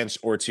a chance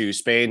or two.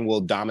 Spain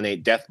will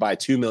dominate death by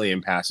 2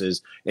 million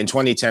passes. In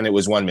 2010, it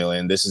was 1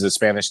 million. This is a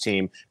Spanish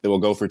team that will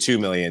go for 2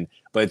 million.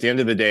 But at the end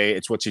of the day,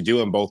 it's what you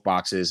do in both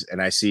boxes,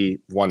 and I see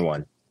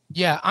 1-1.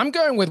 Yeah, I'm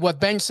going with what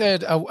Ben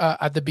said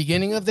at the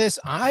beginning of this.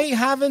 I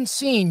haven't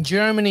seen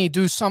Germany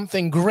do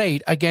something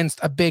great against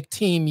a big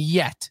team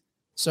yet.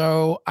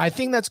 So I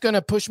think that's going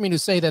to push me to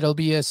say that it'll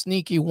be a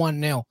sneaky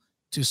 1-0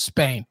 to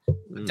Spain.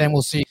 Then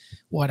we'll see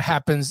what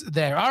happens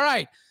there. All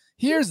right,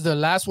 here's the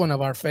last one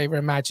of our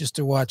favorite matches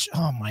to watch.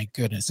 Oh, my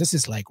goodness. This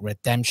is like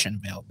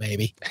Redemptionville,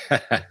 baby.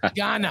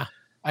 Ghana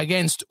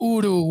against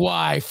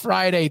Uruguay,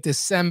 Friday,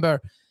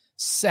 December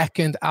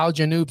 2nd, Al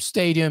Janoub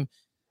Stadium.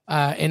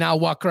 In Al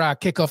Wakra,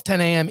 kickoff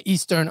 10 a.m.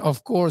 Eastern,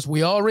 of course.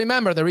 We all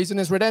remember the reason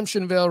is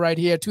Redemptionville right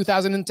here,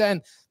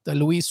 2010, the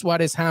Luis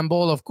Suarez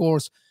handball, of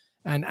course,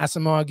 and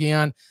Asamoah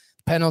Gyan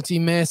penalty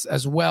miss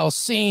as well.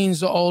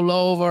 Scenes all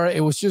over.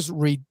 It was just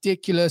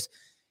ridiculous.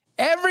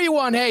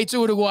 Everyone hates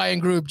Uruguay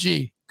in Group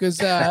G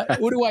because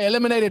Uruguay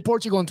eliminated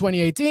Portugal in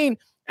 2018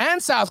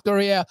 and South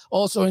Korea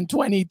also in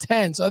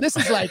 2010. So this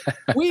is like,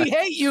 we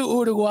hate you,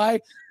 Uruguay,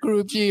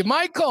 Group G.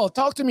 Michael,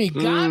 talk to me.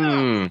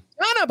 Ghana,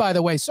 by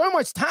the way, so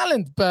much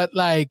talent, but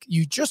like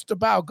you just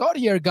about got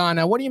here,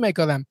 Ghana. What do you make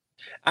of them?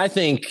 I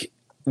think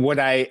what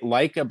I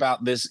like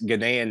about this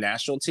Ghanaian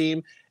national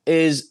team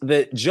is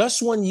that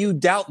just when you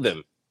doubt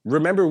them,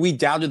 remember we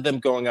doubted them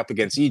going up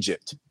against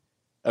Egypt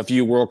a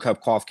few World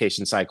Cup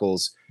qualification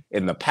cycles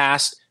in the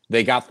past.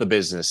 They got the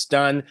business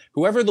done.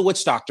 Whoever the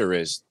witch doctor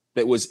is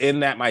that was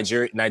in that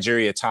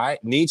Nigeria tie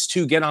needs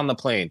to get on the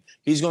plane.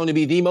 He's going to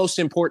be the most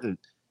important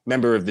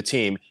member of the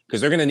team because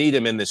they're going to need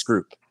him in this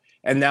group.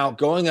 And now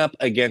going up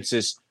against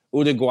this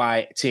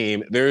Uruguay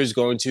team, there is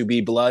going to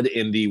be blood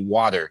in the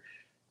water.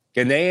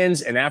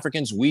 Ghanaians and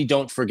Africans, we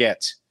don't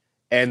forget.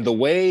 And the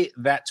way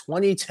that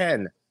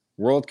 2010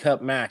 World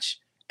Cup match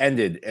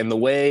ended and the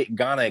way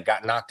Ghana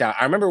got knocked out,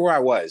 I remember where I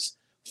was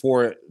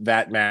for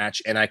that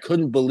match, and I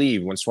couldn't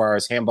believe when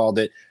Suarez handballed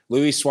it.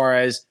 Luis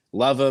Suarez,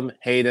 love him,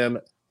 hate him,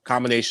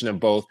 combination of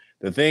both.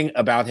 The thing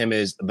about him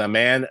is the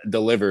man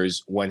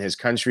delivers when his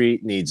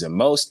country needs him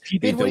most. He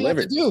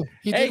delivered. You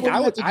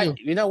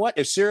know what?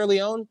 If Sierra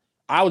Leone,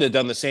 I would have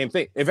done the same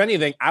thing. If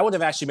anything, I would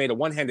have actually made a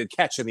one-handed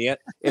catch in the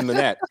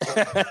net.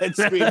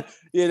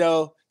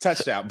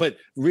 Touchdown. But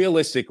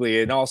realistically,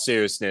 in all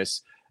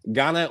seriousness,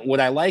 Ghana, what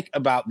I like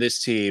about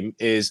this team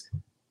is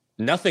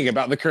nothing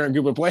about the current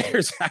group of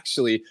players,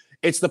 actually.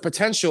 It's the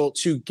potential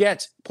to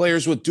get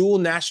players with dual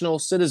national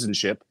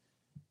citizenship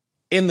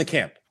in the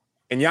camp.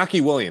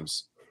 Iñaki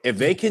Williams, if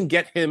they can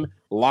get him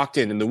locked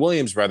in, and the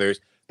Williams brothers,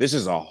 this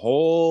is a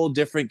whole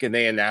different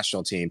Ghanaian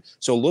national team.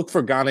 So look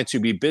for Ghana to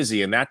be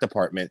busy in that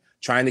department,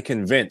 trying to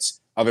convince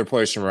other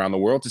players from around the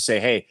world to say,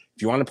 hey,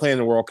 if you want to play in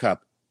the World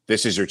Cup,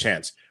 this is your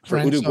chance. For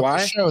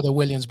Uruguay, the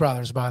Williams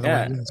brothers, by the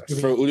way.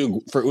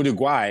 For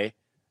Uruguay,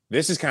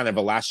 this is kind of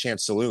a last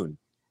chance saloon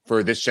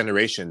for this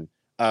generation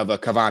of a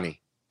Cavani.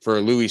 For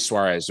Luis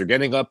Suarez, they're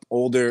getting up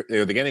older.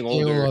 They're getting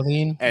older,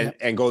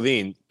 and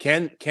Godin.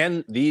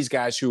 Can these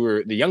guys who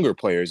were the younger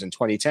players in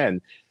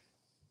 2010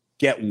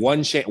 get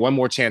one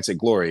more chance at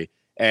glory?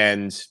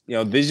 And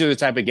these are the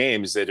type of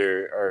games that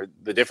are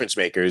the difference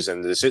makers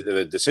and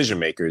the decision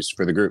makers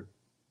for the group.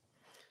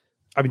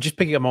 I mean, just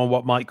picking up on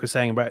what Mike was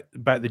saying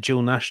about the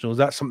dual nationals,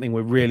 that's something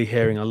we're really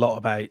hearing a lot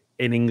about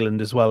in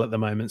England as well at the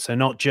moment. So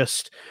not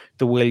just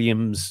the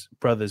Williams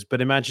brothers,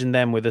 but imagine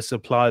them with a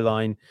supply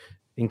line,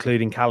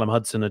 including Callum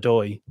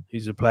Hudson-Odoi,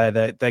 who's a player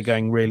that they're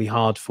going really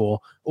hard for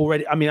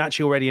already. I mean,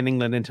 actually already an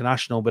England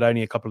international, but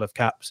only a couple of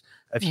caps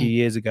a few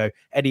years ago.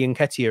 Eddie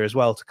Nketiah as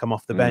well to come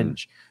off the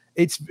bench.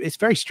 It's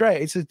very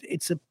straight.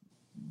 It's a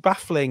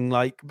baffling.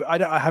 Like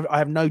I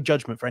have no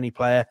judgment for any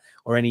player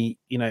or any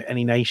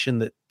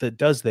nation that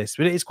does this,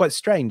 but it's quite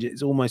strange.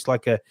 It's almost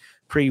like a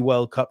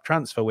pre-World Cup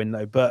transfer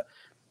window. But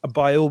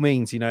by all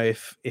means,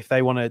 if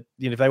they want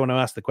to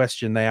ask the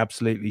question, they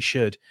absolutely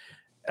should.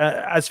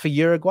 As for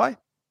Uruguay,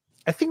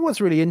 I think what's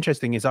really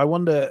interesting is I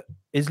wonder,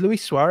 is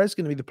Luis Suarez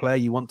going to be the player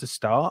you want to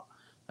start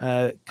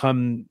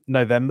come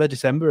November,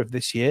 December of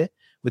this year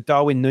with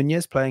Darwin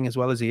Nunez playing as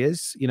well as he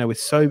is,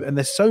 and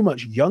there's so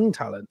much young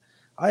talent.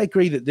 I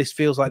agree that this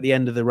feels like the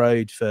end of the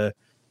road for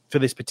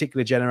this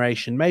particular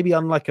generation. Maybe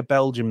unlike a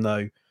Belgium,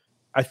 though,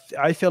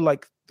 I feel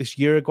like this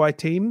Uruguay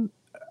team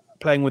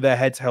playing with their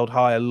heads held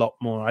high a lot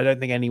more. I don't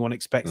think anyone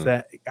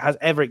has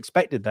ever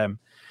expected them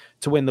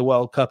to win the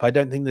World Cup. I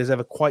don't think there's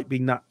ever quite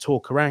been that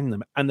talk around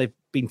them, and they've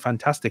been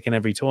fantastic in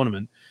every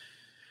tournament.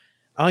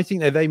 I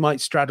think that they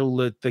might straddle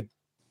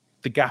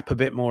the gap a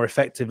bit more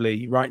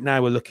effectively. Right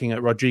now, we're looking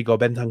at Rodrigo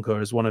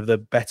Bentancur as one of the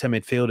better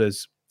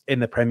midfielders in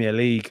the Premier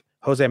League.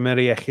 Jose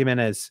Maria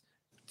Jimenez,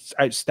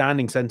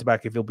 outstanding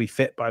centre-back if he'll be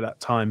fit by that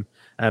time.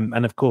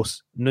 And of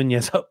course,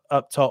 Nunez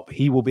up top,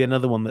 he will be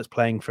another one that's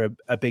playing for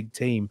a big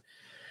team.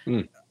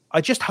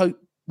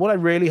 What I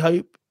really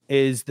hope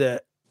is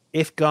that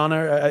if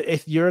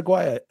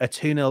Uruguay are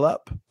 2-0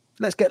 up,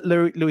 let's get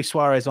Luis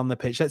Suarez on the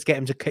pitch. Let's get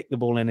him to kick the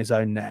ball in his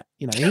own net.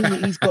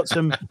 He's got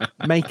some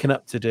making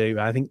up to do.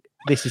 I think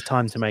this is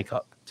time to make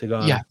up to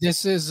Ghana. Yeah,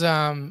 this is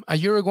a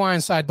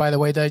Uruguayan side, by the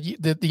way.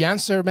 The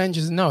answer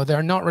mentions no,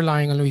 they're not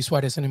relying on Luis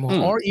Suarez anymore,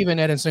 or even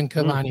Edinson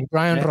Cavani.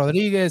 Brian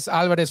Rodriguez,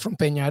 Alvarez from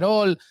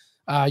Peñarol.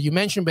 You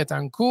mentioned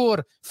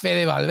Bentancur,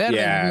 Fede Valverde.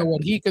 You know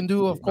what he can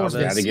do, of course.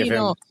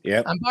 Vecino.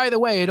 Yep. And by the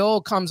way, it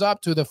all comes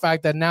up to the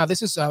fact that now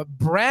this is a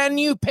brand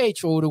new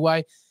page for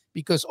Uruguay,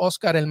 because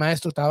Oscar El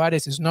Maestro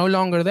Tavares is no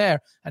longer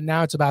there. And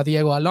now it's about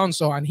Diego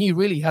Alonso. And he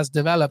really has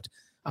developed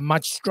a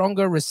much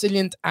stronger,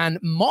 resilient, and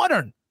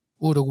modern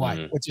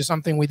Uruguay, which is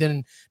something we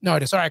didn't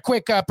notice. All right,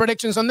 quick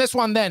predictions on this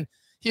one then.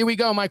 Here we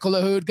go, Michael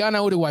Lahoud.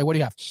 Ghana, Uruguay, what do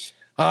you have?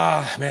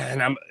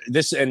 Man,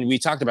 and we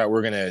talked about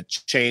we're going to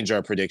change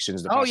our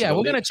predictions. We're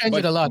going to change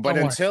it a lot. But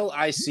until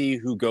I see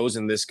who goes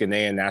in this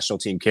Ghanaian national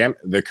team camp,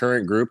 the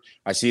current group,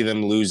 I see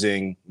them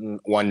losing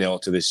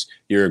 1-0 to this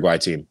Uruguay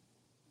team.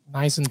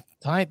 Nice and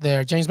tight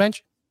there. James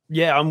Bench?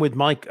 Yeah, I'm with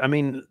Mike. I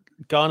mean,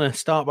 Ghana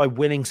start by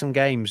winning some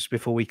games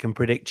before we can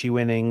predict you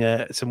winning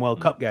some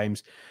World Cup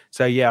games.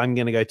 So, yeah, I'm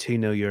going to go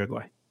 2-0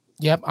 Uruguay.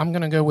 Yep, I'm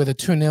going to go with a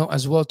 2-0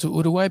 as well to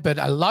Uruguay, but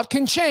a lot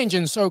can change,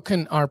 and so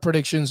can our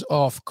predictions,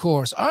 of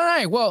course. All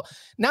right, well,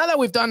 now that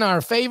we've done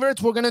our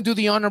favorites, we're going to do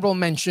the honorable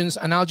mentions,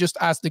 and I'll just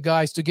ask the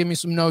guys to give me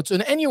some notes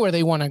on anywhere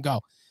they want to go.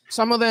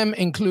 Some of them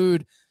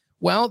include,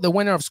 well, the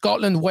winner of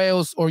Scotland,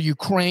 Wales, or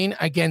Ukraine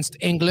against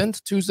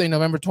England, Tuesday,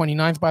 November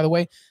 29th, by the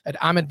way,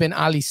 at Ahmed bin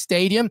Ali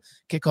Stadium,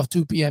 kickoff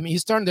 2 p.m.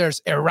 Eastern.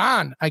 There's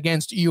Iran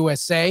against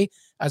USA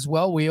as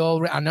well.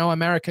 I know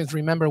Americans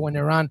remember when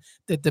Iran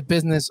did the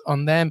business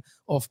on them,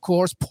 of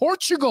course.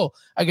 Portugal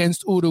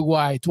against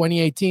Uruguay,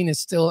 2018 is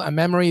still a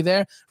memory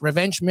there.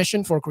 Revenge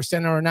mission for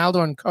Cristiano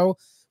Ronaldo and co.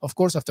 Of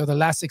course, after the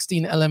last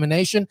 16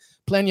 elimination,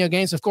 plenty of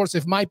games. Of course,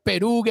 if my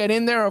Peru get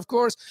in there, of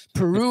course,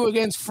 Peru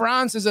against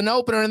France is an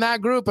opener in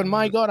that group. And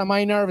my God, am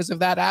I nervous if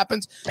that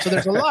happens. So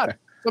there's a lot.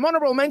 Some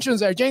honorable mentions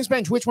there. James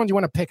Bench, which one do you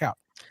want to pick out?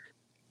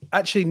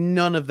 Actually,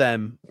 none of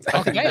them.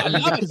 Okay, I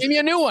love it. Give me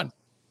a new one.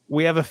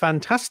 We have a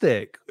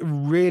fantastic,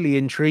 really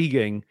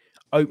intriguing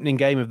opening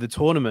game of the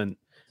tournament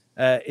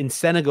in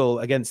Senegal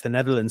against the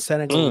Netherlands.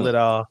 Senegal that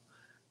are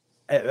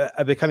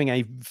becoming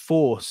a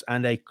force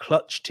and a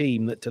clutch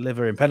team that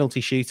deliver in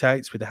penalty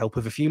shootouts with the help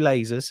of a few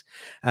lasers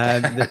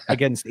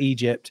against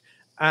Egypt.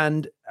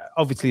 And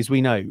obviously, as we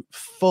know,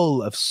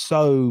 full of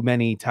so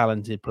many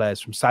talented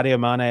players, from Sadio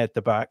Mane at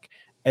the back,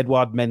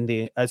 Edouard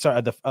Mendy,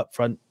 up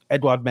front,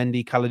 Edouard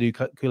Mendy, Kalidou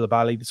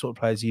Koulibaly, the sort of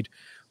players you'd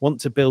want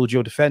to build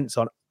your defense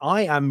on.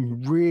 I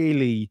am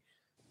really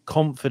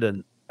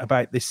confident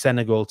about this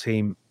Senegal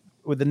team.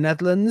 With the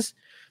Netherlands,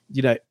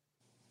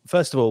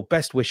 first of all,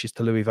 best wishes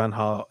to Louis van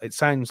Gaal. It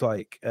sounds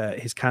like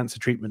his cancer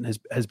treatment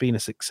has been a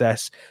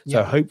success.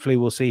 So hopefully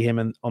we'll see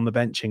him on the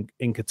bench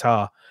in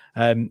Qatar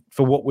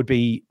for what would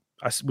be,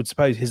 I would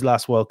suppose, his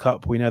last World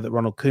Cup. We know that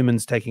Ronald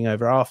Koeman's taking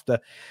over after.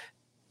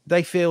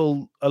 They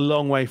feel a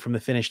long way from the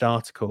finished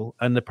article,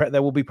 and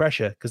there will be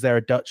pressure because they're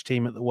a Dutch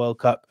team at the World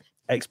Cup.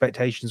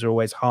 Expectations are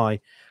always high.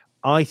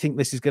 I think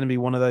this is going to be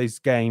one of those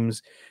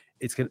games.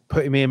 It's going to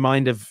put me in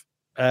mind of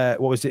what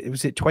was it?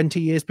 Was it 20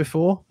 years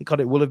before? God,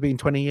 it will have been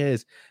 20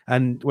 years.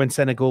 And when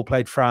Senegal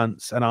played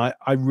France, and I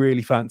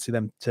really fancy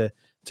them to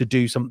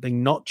do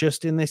something, not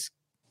just in this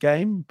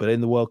game, but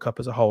in the World Cup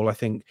as a whole. I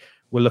think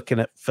we're looking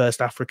at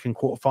first African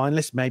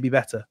quarterfinalists, maybe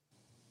better.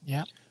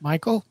 Yeah.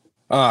 Michael?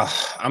 I'm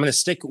going to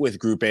stick with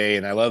Group A,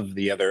 and I love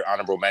the other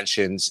honorable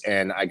mentions,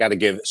 and I got to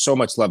give so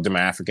much love to my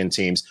African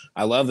teams.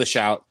 I love the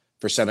shout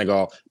for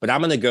Senegal, but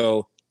I'm going to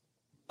go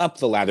up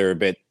the ladder a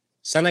bit.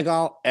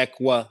 Senegal,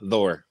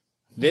 Ecuador.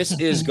 This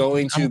is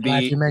going to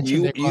be,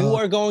 you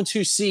are going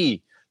to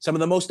see some of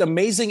the most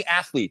amazing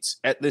athletes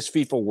at this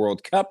FIFA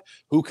World Cup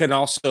who can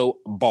also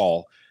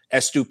ball.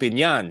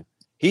 Estupiñán,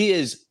 he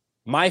is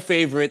my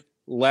favorite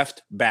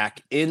left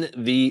back in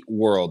the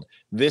world.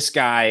 This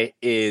guy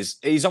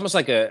he's almost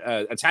like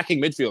a attacking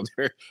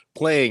midfielder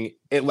playing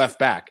at left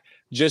back.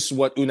 Just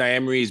what Unai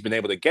Emery has been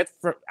able to get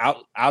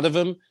out of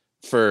him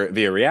for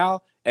Villarreal,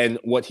 and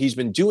what he's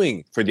been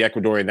doing for the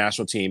Ecuadorian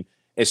national team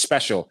is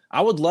special.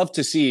 I would love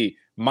to see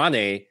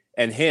Mane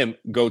and him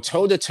go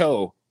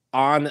toe-to-toe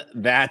on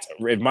that.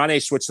 If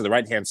Mane switched to the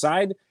right-hand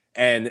side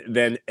And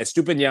then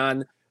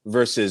Estupiñán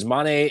versus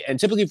Mane. And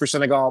typically for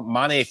Senegal,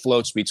 Mane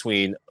floats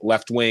between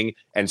left wing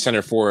and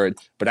center forward.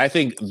 But I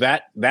think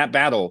that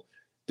battle,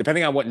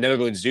 depending on what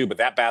Netherlands do, but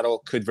that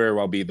battle could very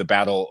well be the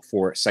battle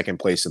for second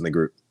place in the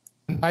group.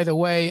 By the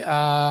way,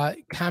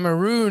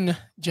 Cameroon,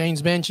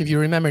 James Bench, if you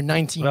remember,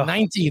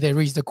 1990, they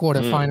reached the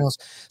quarterfinals.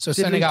 So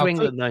Did Senegal.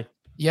 England, though.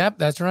 Yep,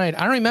 that's right.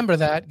 I remember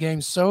that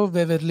game so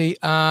vividly.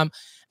 And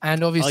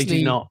obviously, I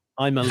do not.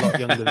 I'm a lot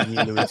younger than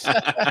you, Lewis.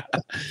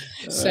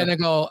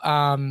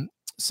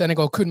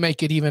 Senegal could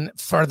make it even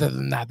further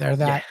than that. They're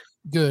that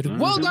good. Mm-hmm.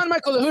 Well done,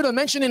 Michael Lahudo.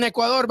 Mentioning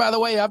Ecuador, by the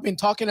way, I've been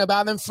talking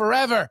about them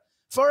forever.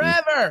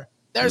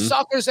 They're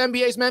soccer's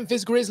NBA's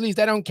Memphis Grizzlies.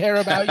 They don't care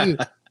about you.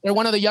 They're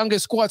one of the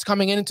youngest squads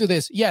coming into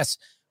this. Yes,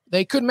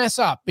 they could mess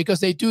up because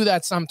they do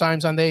that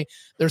sometimes, and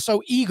they're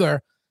so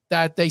eager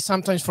that they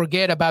sometimes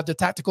forget about the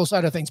tactical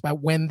side of things.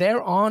 But when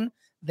they're on,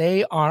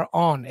 they are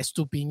on.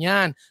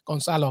 Estupiñán,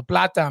 Gonzalo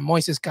Plata,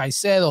 Moises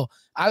Caicedo,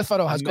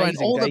 Alfaro has gotten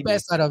all the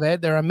best out of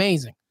it. They're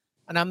amazing.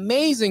 An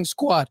amazing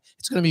squad.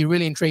 It's going to be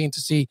really intriguing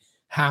to see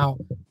how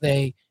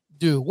they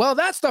do. Well,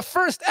 that's the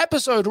first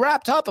episode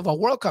wrapped up of a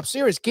World Cup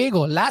series.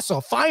 Gigo,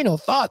 Lasso, final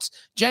thoughts.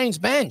 James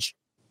Bench.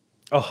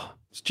 Oh,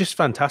 it's just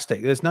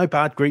fantastic. There's no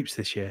bad groups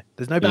this year.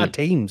 There's no bad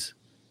teams.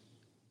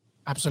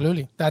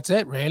 Absolutely. That's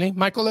it, really.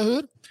 Michael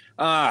Lahoud?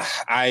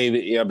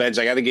 Benj,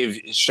 I got to give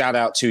shout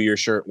out to your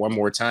shirt one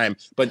more time,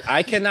 but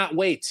I cannot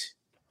wait,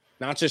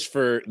 not just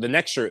for the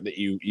next shirt that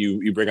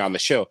you bring on the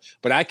show,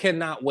 but I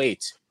cannot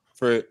wait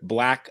for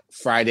Black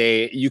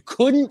Friday. You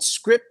couldn't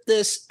script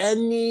this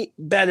any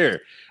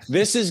better.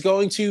 This is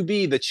going to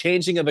be the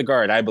changing of the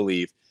guard, I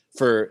believe,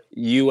 for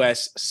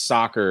U.S.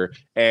 soccer,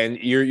 and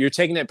you're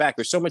taking it back.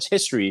 There's so much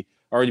history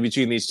already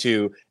between these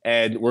two,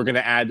 and we're going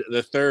to add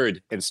the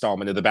third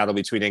installment of the battle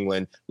between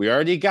England. We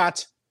already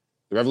got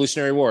the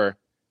Revolutionary War.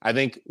 I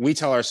think we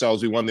tell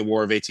ourselves we won the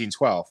War of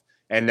 1812,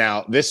 and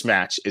now this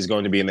match is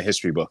going to be in the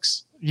history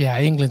books. Yeah,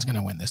 England's going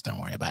to win this. Don't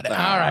worry about it.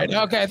 All right.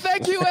 Okay.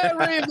 Thank you,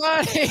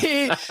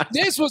 everybody.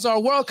 This was our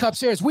World Cup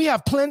series. We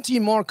have plenty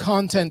more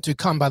content to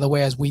come, by the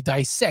way, as we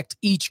dissect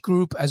each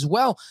group as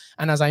well.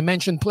 And as I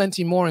mentioned,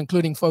 plenty more,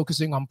 including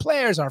focusing on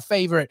players, our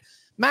favorite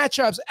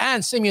matchups,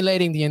 and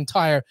simulating the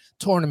entire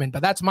tournament.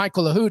 But that's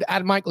Michael Lahoud,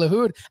 at Mike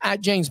Lahoud, at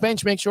James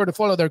Bench. Make sure to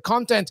follow their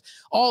content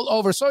all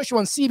over social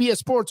and CBS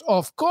Sports,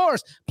 of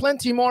course.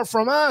 Plenty more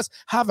from us.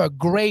 Have a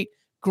great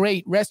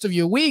rest of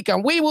your week,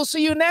 and we will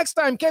see you next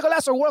time. Que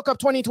Golazo World Cup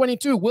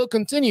 2022 will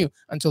continue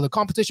until the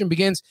competition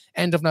begins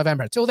end of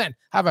November. Till then,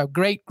 have a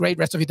great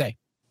rest of your day.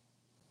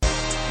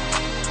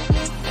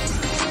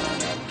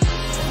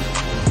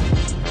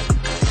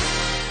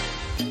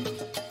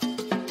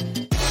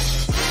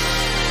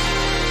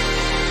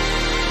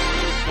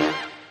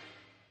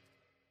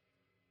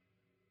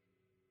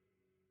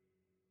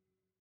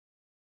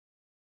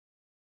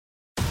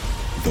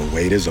 The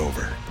wait is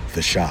over.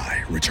 The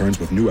Chi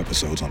returns with new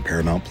episodes on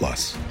Paramount+.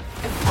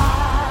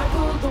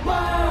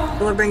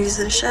 What brings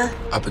you to the Chi?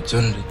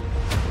 Opportunity.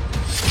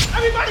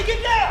 Everybody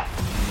get down!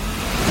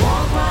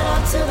 Walk right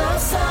up to the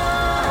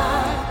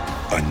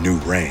side. A new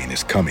reign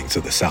is coming to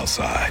the South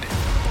Side.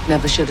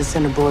 Never should have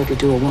sent a boy to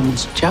do a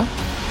woman's job.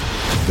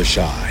 The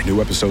Chi.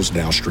 New episodes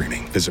now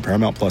streaming. Visit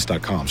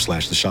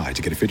ParamountPlus.com/The Chi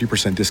to get a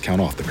 50%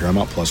 discount off the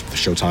Paramount Plus with the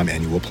Showtime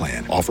annual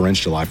plan. Offer ends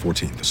July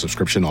 14th. The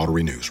subscription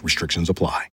auto-renews. Restrictions apply.